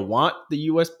 if you want the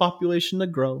US population to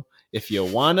grow, if you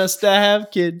want us to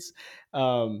have kids,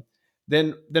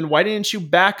 then why didn't you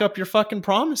back up your fucking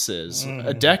promises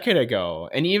a decade ago?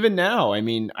 And even now, I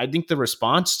mean, I think the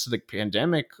response to the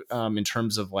pandemic in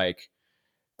terms of like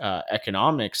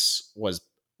economics was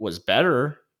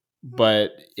better.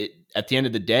 But at the end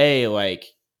of the day, like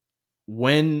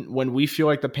when we feel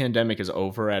like the pandemic is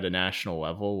over at a national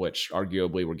level, which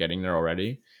arguably we're getting there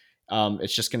already,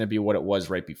 it's just going to be what it was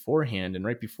right beforehand. And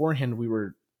right beforehand, we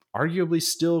were arguably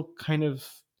still kind of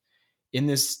in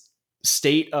this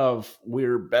state of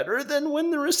we're better than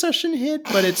when the recession hit,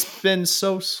 but it's been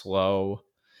so slow.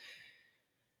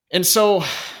 And so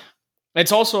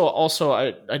it's also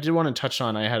I did want to touch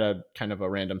on, I had a kind of a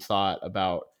random thought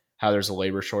about how there's a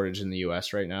labor shortage in the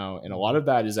US right now. And a lot of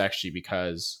that is actually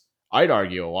because I'd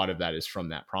argue a lot of that is from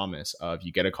that promise of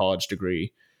you get a college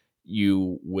degree,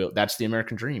 that's the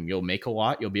American dream. You'll make a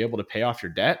lot, you'll be able to pay off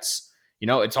your debts. You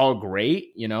know, it's all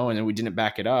great, you know, and then we didn't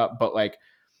back it up. But like,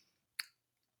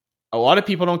 a lot of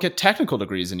people don't get technical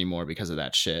degrees anymore because of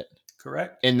that shit.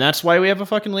 Correct. And that's why we have a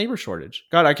fucking labor shortage.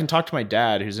 God, I can talk to my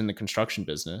dad who's in the construction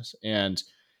business, and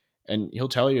he'll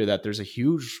tell you that there's a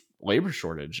huge labor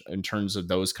shortage in terms of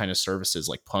those kind of services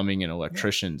like plumbing and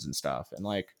electricians and stuff. And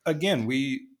like, again,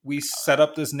 we set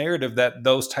up this narrative that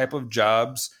those type of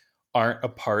jobs aren't a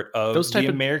part of the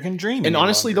American dream. And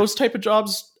honestly, those type of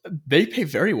jobs, they pay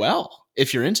very well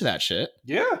if you're into that shit.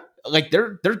 Yeah. Like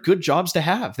they're good jobs to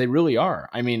have. They really are.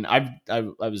 I mean, I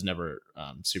was never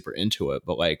super into it,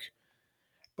 but like,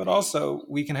 but also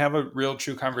we can have a real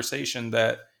true conversation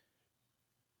that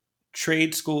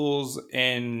trade schools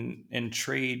and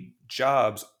trade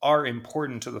jobs are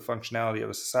important to the functionality of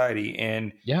a society.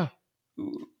 And yeah,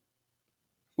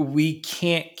 we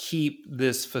can't keep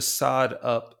this facade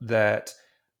up that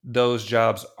those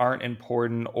jobs aren't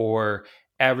important or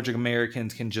average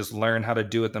Americans can just learn how to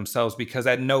do it themselves, because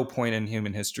at no point in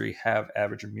human history have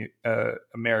average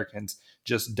Americans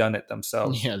just done it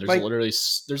themselves. Yeah, there's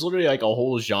literally like a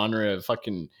whole genre of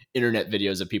fucking internet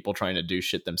videos of people trying to do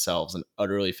shit themselves and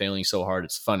utterly failing so hard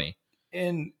it's funny.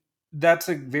 And that's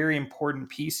a very important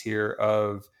piece here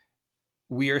of,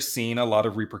 we are seeing a lot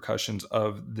of repercussions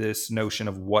of this notion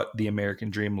of what the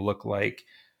American dream looked like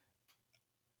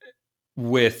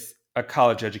with a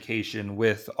college education,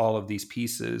 with all of these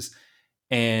pieces,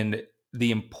 and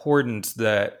the importance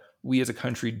that we as a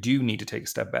country do need to take a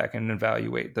step back and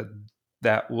evaluate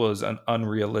that was an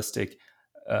unrealistic,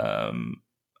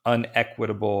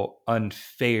 unequitable,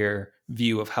 unfair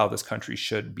view of how this country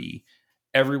should be.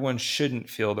 Everyone shouldn't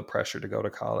feel the pressure to go to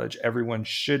college. Everyone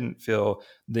shouldn't feel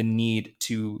the need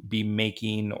to be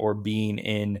making or being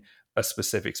in a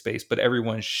specific space, but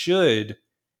everyone should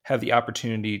have the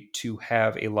opportunity to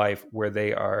have a life where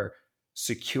they are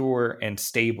secure and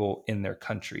stable in their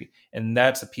country. And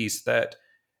that's a piece that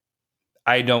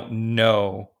I don't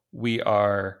know we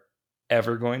are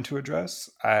ever going to address.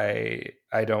 I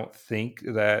don't think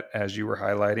that, as you were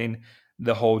highlighting,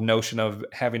 the whole notion of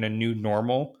having a new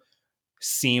normal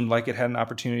seemed like it had an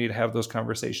opportunity to have those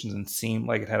conversations and seemed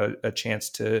like it had a chance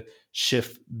to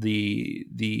shift the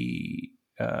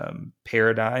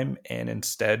paradigm. And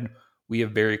instead, we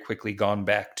have very quickly gone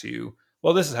back to,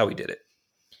 well, this is how we did it.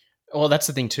 Well, that's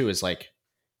the thing too, is like,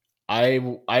 I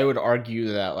would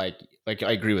argue that like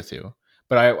I agree with you,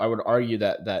 but I would argue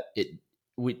that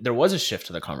there was a shift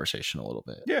to the conversation a little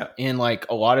bit. Yeah. And like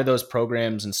a lot of those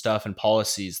programs and stuff and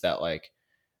policies that like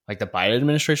the Biden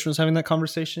administration was having that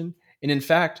conversation. And in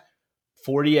fact,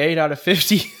 48 out of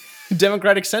 50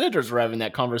 Democratic senators were having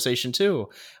that conversation too.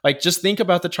 Like, just think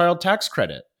about the child tax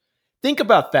credit. Think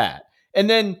about that. And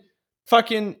then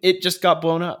fucking it just got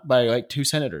blown up by like 2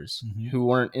 senators who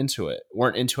weren't into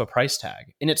a price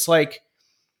tag. And it's like,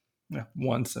 yeah,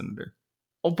 one senator.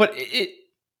 oh, but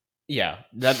yeah,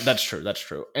 that's true. That's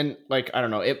true. And like, I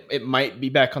don't know, it might be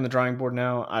back on the drawing board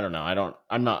now. I don't know.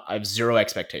 I have zero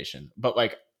expectation. But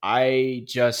like,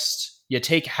 you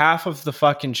take half of the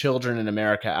fucking children in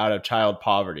America out of child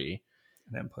poverty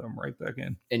and then put them right back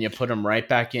in. And you put them right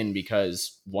back in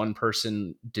because one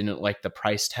person didn't like the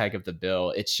price tag of the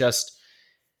bill. It's just,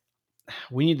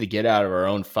 we need to get out of our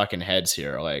own fucking heads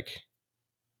here. Like,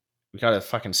 we got to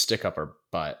fucking stick up our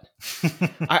butt.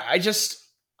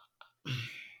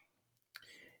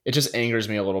 It just angers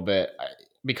me a little bit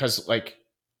because, like,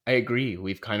 I agree.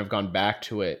 We've kind of gone back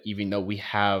to it, even though we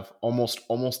have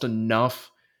almost enough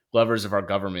levers of our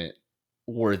government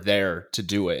were there to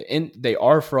do it. And they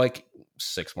are for like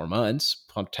 6 more months,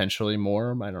 potentially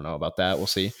more. I don't know about that. We'll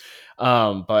see.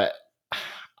 But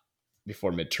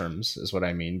before midterms is what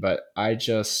I mean. But I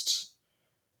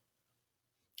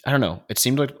don't know. It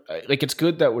seemed like it's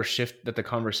good that that the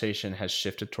conversation has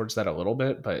shifted towards that a little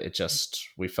bit, but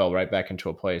we fell right back into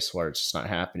a place where it's just not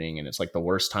happening. And it's like the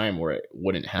worst time where it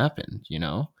wouldn't happen. You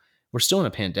know, we're still in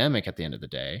a pandemic at the end of the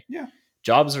day. Yeah.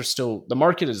 Jobs are still, the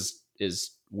market is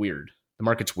weird. The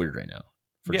market's weird right now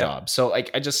for jobs. So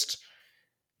like, I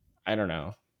don't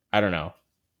know.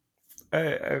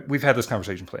 We've had this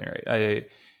conversation playing, right?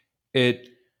 It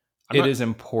is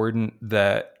important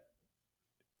that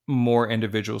more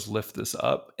individuals lift this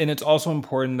up. And it's also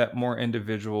important that more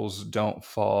individuals don't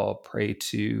fall prey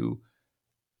to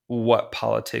what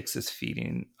politics is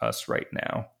feeding us right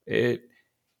now.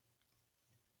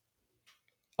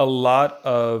 A lot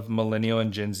of millennial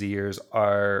and Gen Zers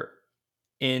are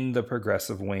in the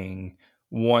progressive wing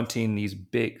wanting these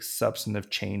big substantive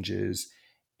changes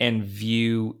and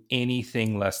view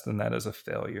anything less than that as a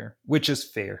failure, which is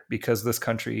fair because this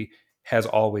country has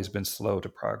always been slow to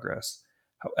progress.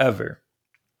 However,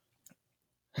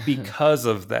 because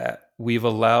of that, we've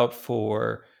allowed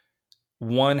for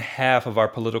one half of our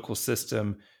political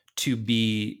system to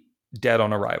be dead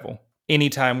on arrival.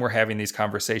 Anytime we're having these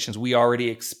conversations, we already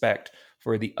expect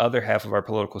for the other half of our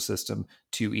political system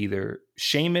to either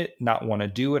shame it, not want to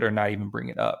do it, or not even bring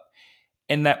it up.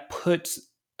 And that puts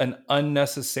an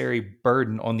unnecessary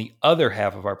burden on the other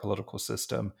half of our political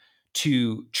system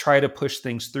to try to push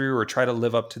things through or try to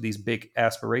live up to these big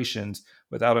aspirations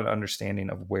without an understanding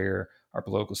of where our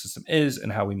political system is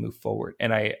and how we move forward.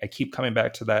 And I keep coming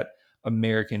back to that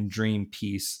American dream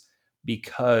piece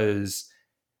because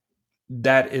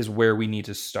that is where we need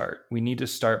to start. We need to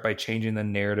start by changing the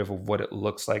narrative of what it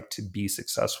looks like to be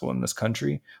successful in this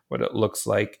country, what it looks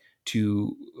like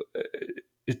to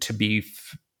be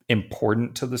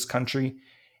important to this country.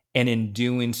 And in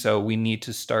doing so, we need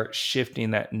to start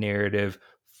shifting that narrative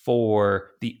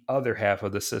for the other half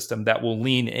of the system that will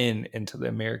lean into the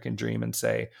American dream and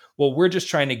say, well, we're just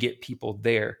trying to get people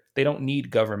there. They don't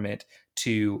need government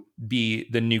to be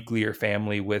the nuclear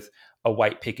family with a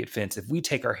white picket fence. If we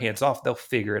take our hands off, they'll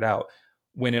figure it out.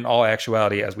 When in all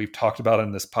actuality, as we've talked about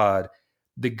in this pod,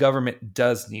 the government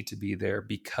does need to be there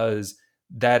because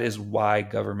that is why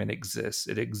government exists.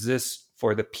 It exists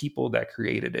for the people that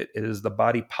created it. It is the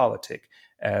body politic,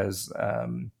 as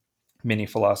many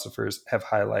philosophers have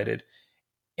highlighted.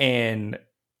 And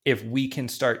if we can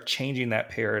start changing that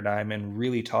paradigm and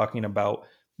really talking about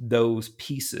those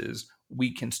pieces,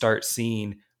 we can start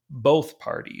seeing both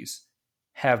parties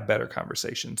have better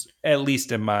conversations, at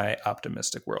least in my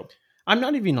optimistic world. I'm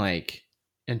not even like,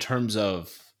 in terms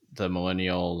of the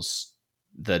millennials,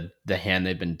 the hand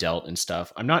they've been dealt and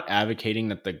stuff, I'm not advocating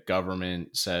that the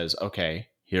government says, okay,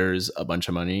 here's a bunch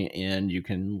of money and you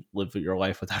can live your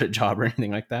life without a job or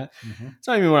anything like that. Mm-hmm. It's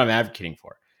not even what I'm advocating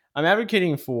for. I'm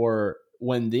advocating for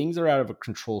when things are out of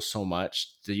control so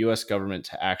much, the US government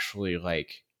to actually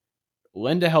like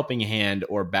lend a helping hand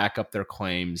or back up their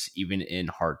claims even in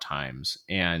hard times.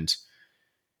 And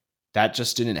that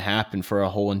just didn't happen for a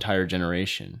whole entire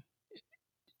generation.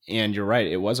 And you're right,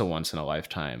 it was a once in a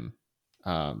lifetime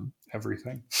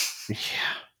everything. Yeah.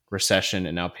 Recession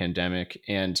and now pandemic.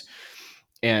 And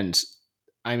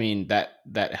I mean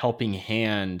that helping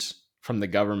hand from the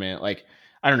government, like,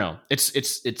 I don't know.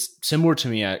 It's similar to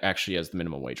me actually as the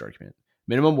minimum wage argument.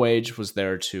 Minimum wage was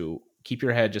there to keep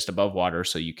your head just above water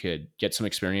so you could get some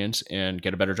experience and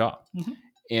get a better job. Mm-hmm.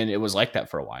 And it was like that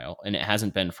for a while. And it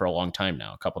hasn't been for a long time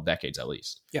now, a couple decades at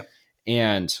least. Yeah.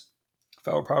 And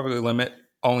federal poverty limit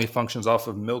only functions off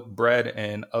of milk, bread,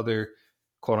 and other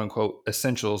quote unquote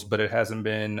essentials, but it hasn't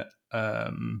been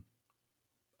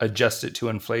adjusted to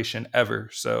inflation ever.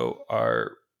 So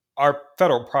our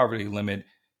federal poverty limit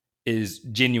is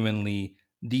genuinely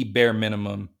the bare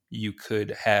minimum you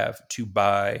could have to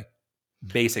buy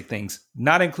basic things,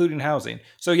 not including housing.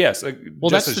 So yes,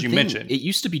 just as you mentioned, it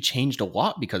used to be changed a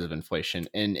lot because of inflation,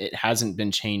 and it hasn't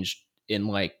been changed in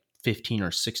like 15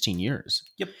 or 16 years.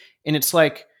 Yep. And it's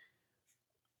like,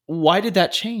 why did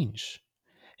that change?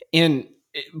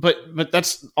 But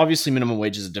that's obviously minimum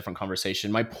wage is a different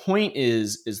conversation. My point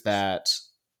is that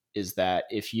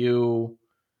if you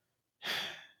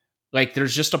like,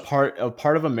 there's just a part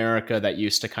of America that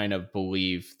used to kind of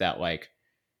believe that like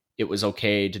it was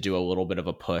okay to do a little bit of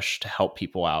a push to help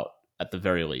people out at the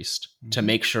very least, to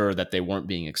make sure that they weren't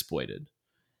being exploited,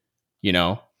 you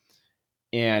know?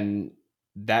 And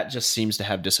that just seems to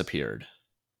have disappeared.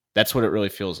 That's what it really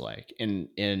feels like. And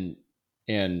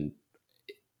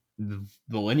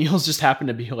millennials just happen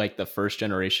to be like the first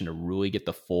generation to really get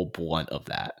the full blunt of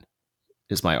that,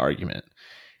 is my argument.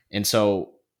 And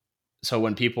so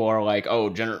when people are like, oh,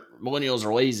 millennials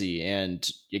are lazy and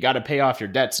you got to pay off your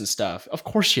debts and stuff, of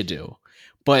course you do.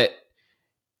 But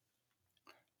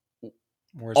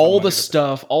all the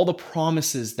stuff, all the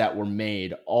promises that were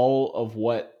made, all of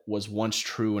what was once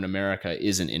true in America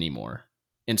isn't anymore.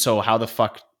 And so how the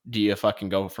fuck do you fucking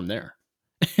go from there?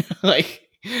 Like,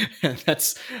 I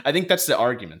think that's the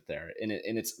argument there. And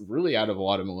it's really out of a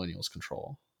lot of millennials'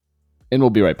 control. And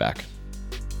we'll be right back.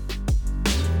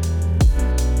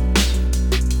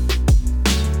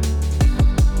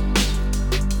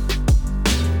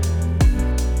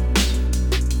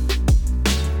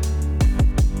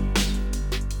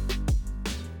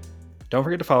 Don't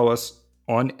forget to follow us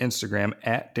on Instagram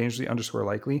at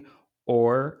dangerously_likely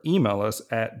or email us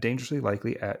at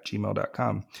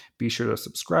dangerouslylikely@gmail.com. Be sure to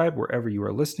subscribe wherever you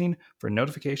are listening for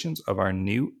notifications of our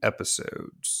new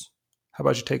episodes. How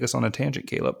about you take us on a tangent,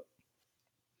 Caleb?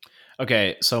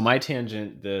 Okay, so my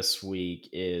tangent this week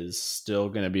is still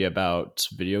going to be about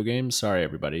video games. Sorry,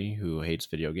 everybody who hates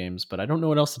video games, but I don't know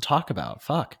what else to talk about.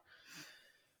 Fuck.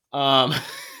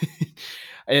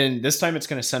 And this time it's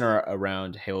going to center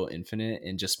around Halo Infinite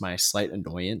and just my slight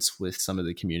annoyance with some of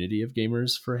the community of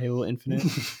gamers for Halo Infinite.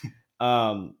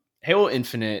 Halo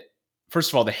Infinite, first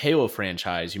of all, the Halo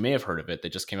franchise, you may have heard of it. They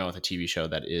just came out with a TV show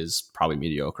that is probably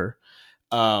mediocre.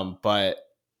 But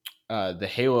the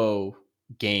Halo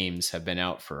games have been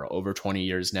out for over 20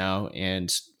 years now.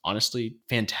 And honestly,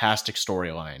 fantastic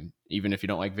storyline. Even if you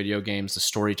don't like video games, the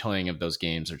storytelling of those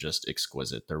games are just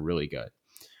exquisite. They're really good.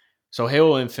 So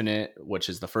Halo Infinite, which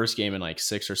is the first game in like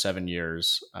 6 or 7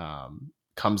 years,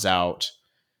 comes out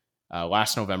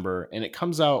last November. And it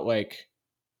comes out like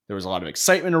there was a lot of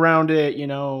excitement around it. You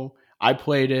know, I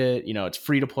played it. You know, it's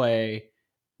free to play,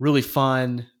 really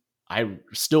fun. I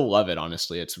still love it,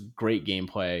 honestly. It's great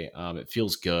gameplay. It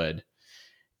feels good.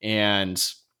 And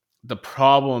the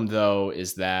problem, though,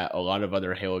 is that a lot of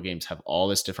other Halo games have all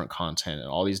this different content and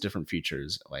all these different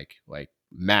features like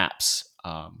maps,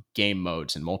 game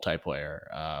modes and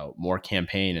multiplayer, more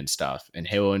campaign and stuff. And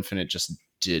Halo Infinite just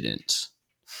didn't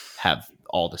have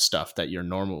all the stuff that you're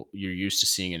used to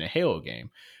seeing in a Halo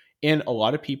game. And a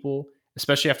lot of people,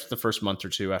 especially after the first month or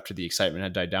two, after the excitement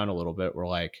had died down a little bit, were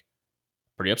like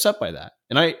pretty upset by that.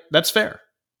 And that's fair.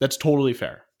 That's totally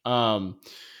fair.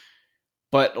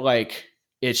 But like,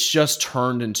 it's just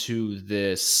turned into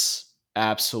this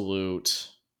absolute,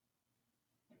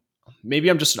 maybe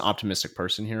I'm just an optimistic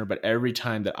person here, but every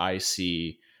time that I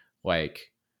see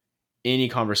like any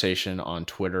conversation on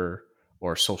Twitter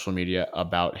or social media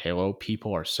about Halo,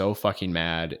 people are so fucking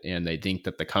mad and they think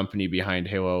that the company behind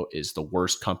Halo is the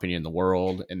worst company in the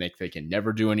world and they can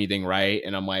never do anything right.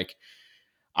 And I'm like,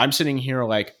 I'm sitting here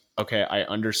like, okay, I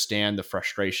understand the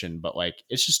frustration, but like,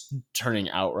 it's just turning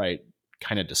outright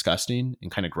kind of disgusting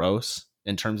and kind of gross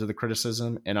in terms of the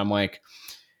criticism. And I'm like,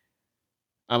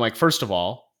 first of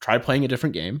all, try playing a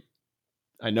different game.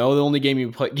 I know the only game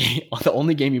you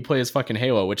play is fucking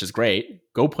Halo, which is great.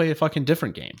 Go play a fucking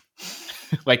different game.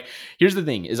 Like, here's the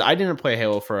thing is I didn't play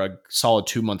Halo for a solid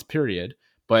 2-month period.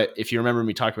 But if you remember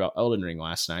me talking about Elden Ring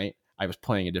last night, I was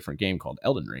playing a different game called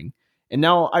Elden Ring. And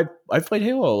now I've played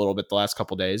Halo a little bit the last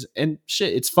couple days and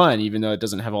shit, it's fun, even though it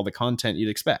doesn't have all the content you'd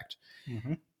expect.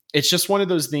 Mm-hmm. It's just one of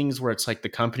those things where it's like the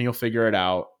company will figure it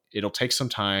out. It'll take some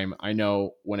time. I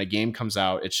know when a game comes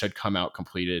out, it should come out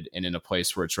completed and in a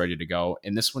place where it's ready to go.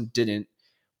 And this one didn't.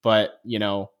 But, you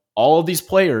know, all of these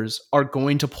players are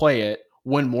going to play it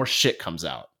when more shit comes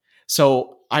out.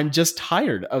 So I'm just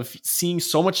tired of seeing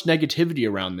so much negativity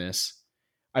around this.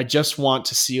 I just want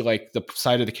to see like the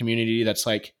side of the community that's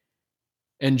like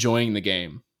enjoying the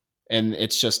game. And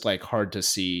it's just like hard to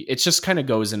see. It just kind of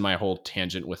goes in my whole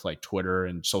tangent with like Twitter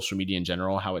and social media in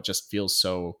general, how it just feels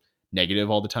so negative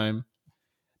all the time.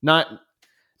 Not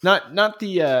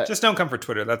the just don't come for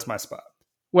Twitter. That's my spot.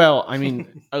 Well, I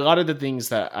mean, a lot of the things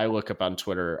that I look up on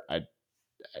Twitter,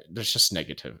 there's just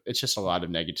negative. It's just a lot of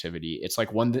negativity. It's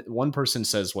like one person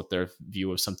says what their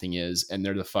view of something is, and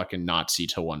they're the fucking Nazi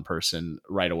to one person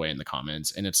right away in the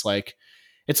comments. And it's like,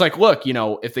 look,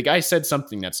 if the guy said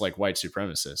something that's like white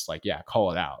supremacist, like, yeah,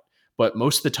 call it out. But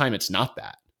most of the time, it's not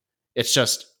that. It's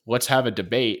just, let's have a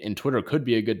debate, and Twitter could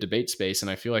be a good debate space. And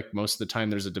I feel like most of the time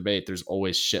there's a debate, there's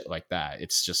always shit like that.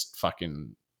 It's just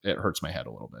fucking, it hurts my head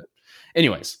a little bit.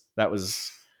 Anyways, that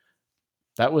was,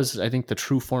 I think, the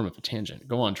true form of a tangent.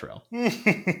 Go on, Terrell.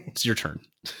 It's your turn.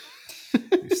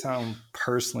 You sound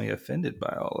personally offended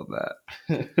by all of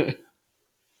that.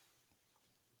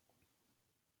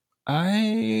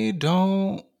 I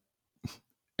don't.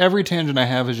 Every tangent I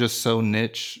have is just so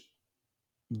niche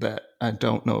that I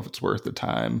don't know if it's worth the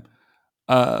time.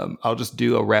 I'll just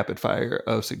do a rapid fire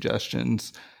of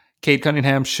suggestions. Cade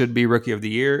Cunningham should be Rookie of the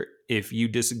Year. If you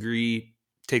disagree,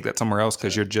 take that somewhere else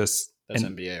because you're just... That's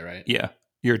NBA, right? Yeah,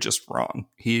 you're just wrong.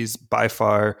 He's by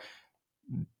far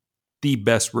the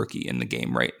best rookie in the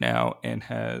game right now and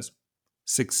has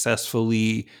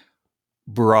successfully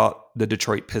brought the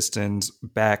Detroit Pistons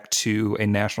back to a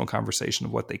national conversation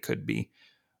of what they could be.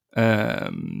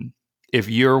 If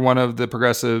you're one of the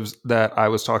progressives that I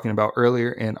was talking about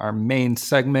earlier in our main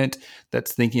segment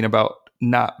that's thinking about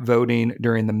not voting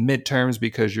during the midterms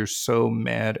because you're so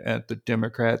mad at the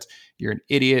Democrats, you're an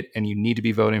idiot and you need to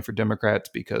be voting for Democrats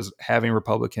because having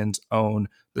Republicans own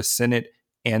the Senate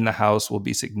and the House will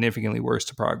be significantly worse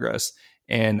to progress.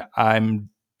 And I'm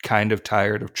kind of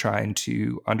tired of trying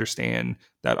to understand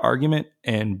that argument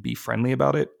and be friendly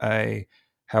about it. I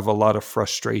have a lot of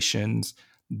frustrations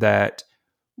that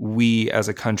we as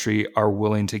a country are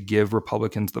willing to give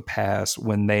Republicans the pass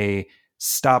when they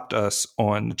stopped us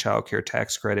on the child care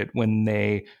tax credit, when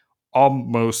they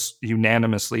almost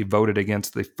unanimously voted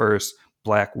against the first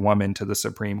Black woman to the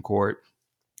Supreme Court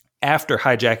after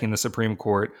hijacking the Supreme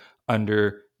Court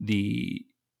under the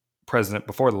president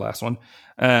before the last one,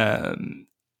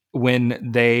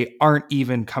 when they aren't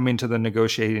even coming to the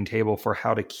negotiating table for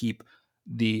how to keep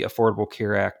the Affordable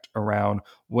Care Act around,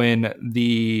 when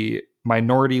the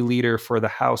minority leader for the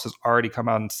House has already come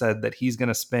out and said that he's going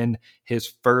to spend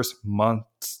his first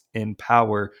months in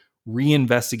power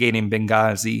reinvestigating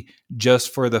Benghazi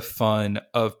just for the fun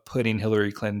of putting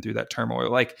Hillary Clinton through that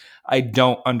turmoil. Like, I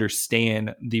don't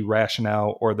understand the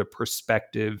rationale or the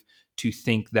perspective to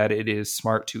think that it is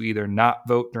smart to either not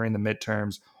vote during the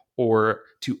midterms or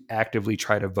to actively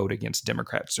try to vote against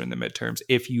Democrats during the midterms.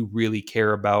 If you really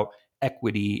care about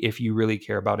equity, if you really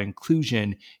care about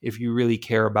inclusion, if you really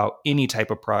care about any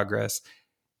type of progress,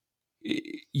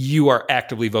 you are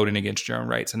actively voting against your own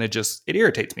rights. And it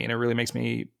irritates me and it really makes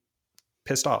me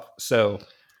pissed off. So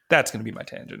that's going to be my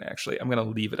tangent, actually. I'm going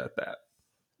to leave it at that.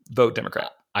 Vote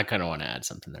Democrat. I kind of want to add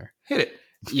something there. Hit it.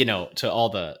 To all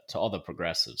the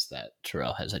progressives that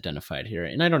Terrell has identified here.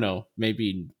 And I don't know,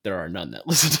 maybe there are none that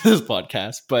listen to this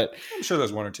podcast, but I'm sure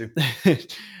there's one or two.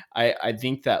 I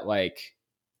think that, like,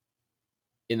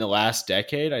 in the last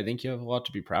decade, I think you have a lot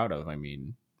to be proud of. I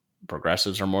mean,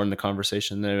 progressives are more in the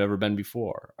conversation than they've ever been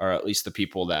before, or at least the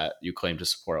people that you claim to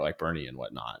support, like Bernie and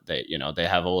whatnot. They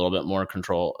have a little bit more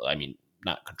control. I mean,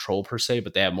 not control per se,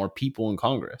 but they have more people in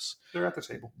Congress. They're at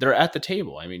the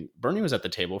table. I mean, Bernie was at the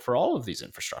table for all of these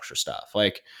infrastructure stuff.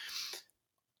 Like,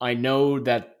 I know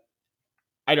that,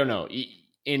 I don't know,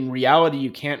 in reality,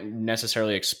 you can't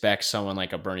necessarily expect someone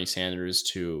like a Bernie Sanders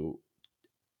to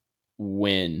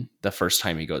win the first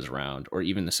time he goes around, or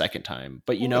even the second time.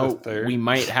 But we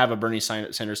might have a Bernie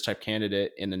Sanders type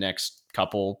candidate in the next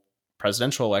couple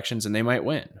presidential elections, and they might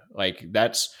win. Like,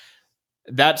 that's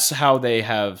how they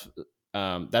have.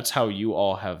 That's how you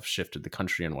all have shifted the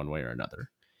country in one way or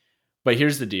another. But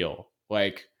here's the deal: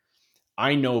 like,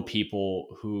 I know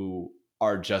people who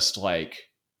are just like,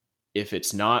 if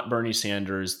it's not Bernie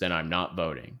Sanders, then I'm not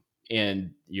voting.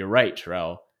 And you're right,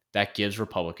 Terrell. That gives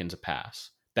Republicans a pass.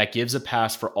 That gives a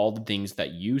pass for all the things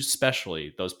that you,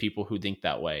 especially those people who think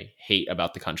that way, hate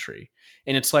about the country.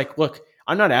 And it's like, look,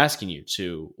 I'm not asking you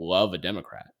to love a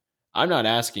Democrat. I'm not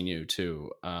asking you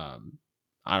to, I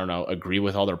don't know, agree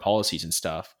with all their policies and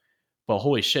stuff. But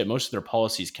holy shit, most of their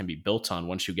policies can be built on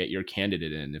once you get your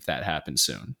candidate in, if that happens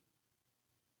soon.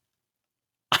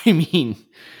 I mean,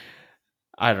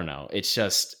 I don't know. It's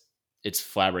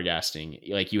flabbergasting.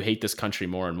 Like, you hate this country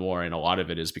more and more, and a lot of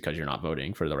it is because you're not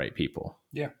voting for the right people.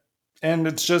 Yeah. And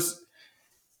I'm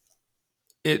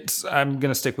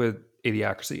going to stick with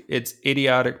idiocracy. It's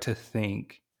idiotic to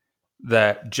think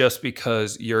that just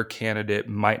because your candidate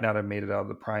might not have made it out of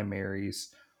the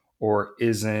primaries or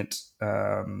isn't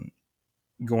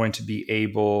going to be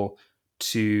able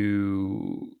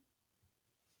to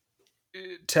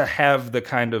to have the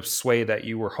kind of sway that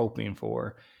you were hoping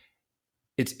for,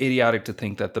 it's idiotic to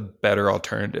think that the better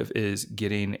alternative is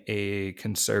getting a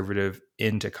conservative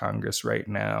into Congress right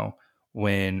now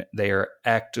when they are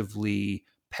actively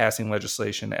passing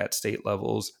legislation at state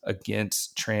levels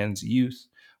against trans youth,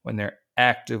 when they're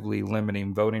actively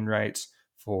limiting voting rights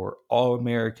for all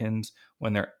Americans,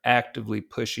 when they're actively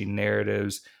pushing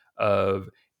narratives of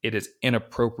it is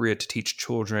inappropriate to teach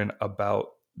children about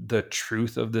the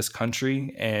truth of this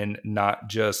country and not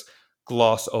just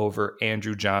gloss over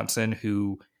Andrew Johnson,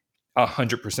 who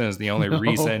 100% is the only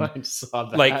reason. I saw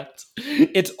that. Like,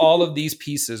 it's all of these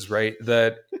pieces, right?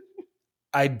 That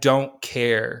I don't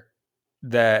care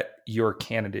that your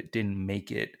candidate didn't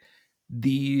make it.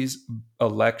 These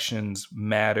elections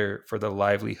matter for the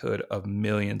livelihood of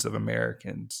millions of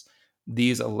Americans.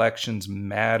 These elections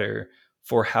matter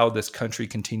for how this country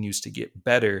continues to get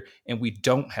better. And we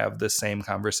don't have the same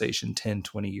conversation 10,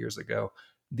 20 years ago.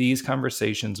 These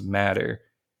conversations matter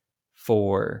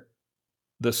for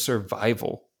the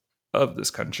survival of this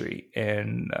country.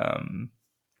 And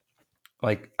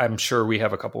like, I'm sure we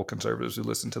have a couple of conservatives who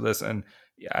listen to this, and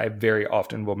I very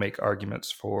often will make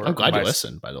arguments for. I'm glad you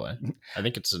listen, by the way. I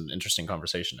think it's an interesting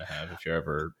conversation to have. If you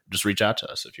ever just reach out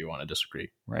to us if you want to disagree.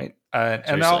 Right.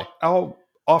 And I'll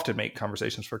often make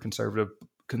conversations for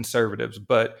conservatives,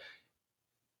 but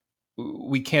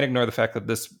we can't ignore the fact that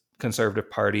this conservative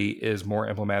party is more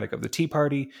emblematic of the Tea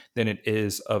Party than it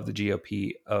is of the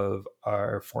GOP of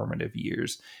our formative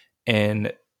years.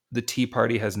 And the Tea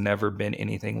Party has never been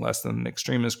anything less than an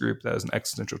extremist group that is an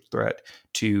existential threat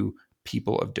to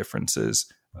people of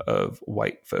differences of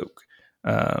white folk.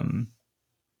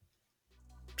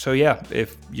 So yeah,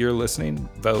 if you're listening,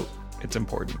 vote. It's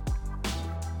important.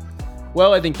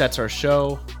 Well, I think that's our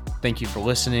show. Thank you for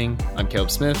listening. I'm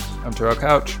Caleb Smith. I'm Terrell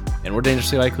Couch. And we're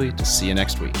dangerously likely to see you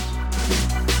next week.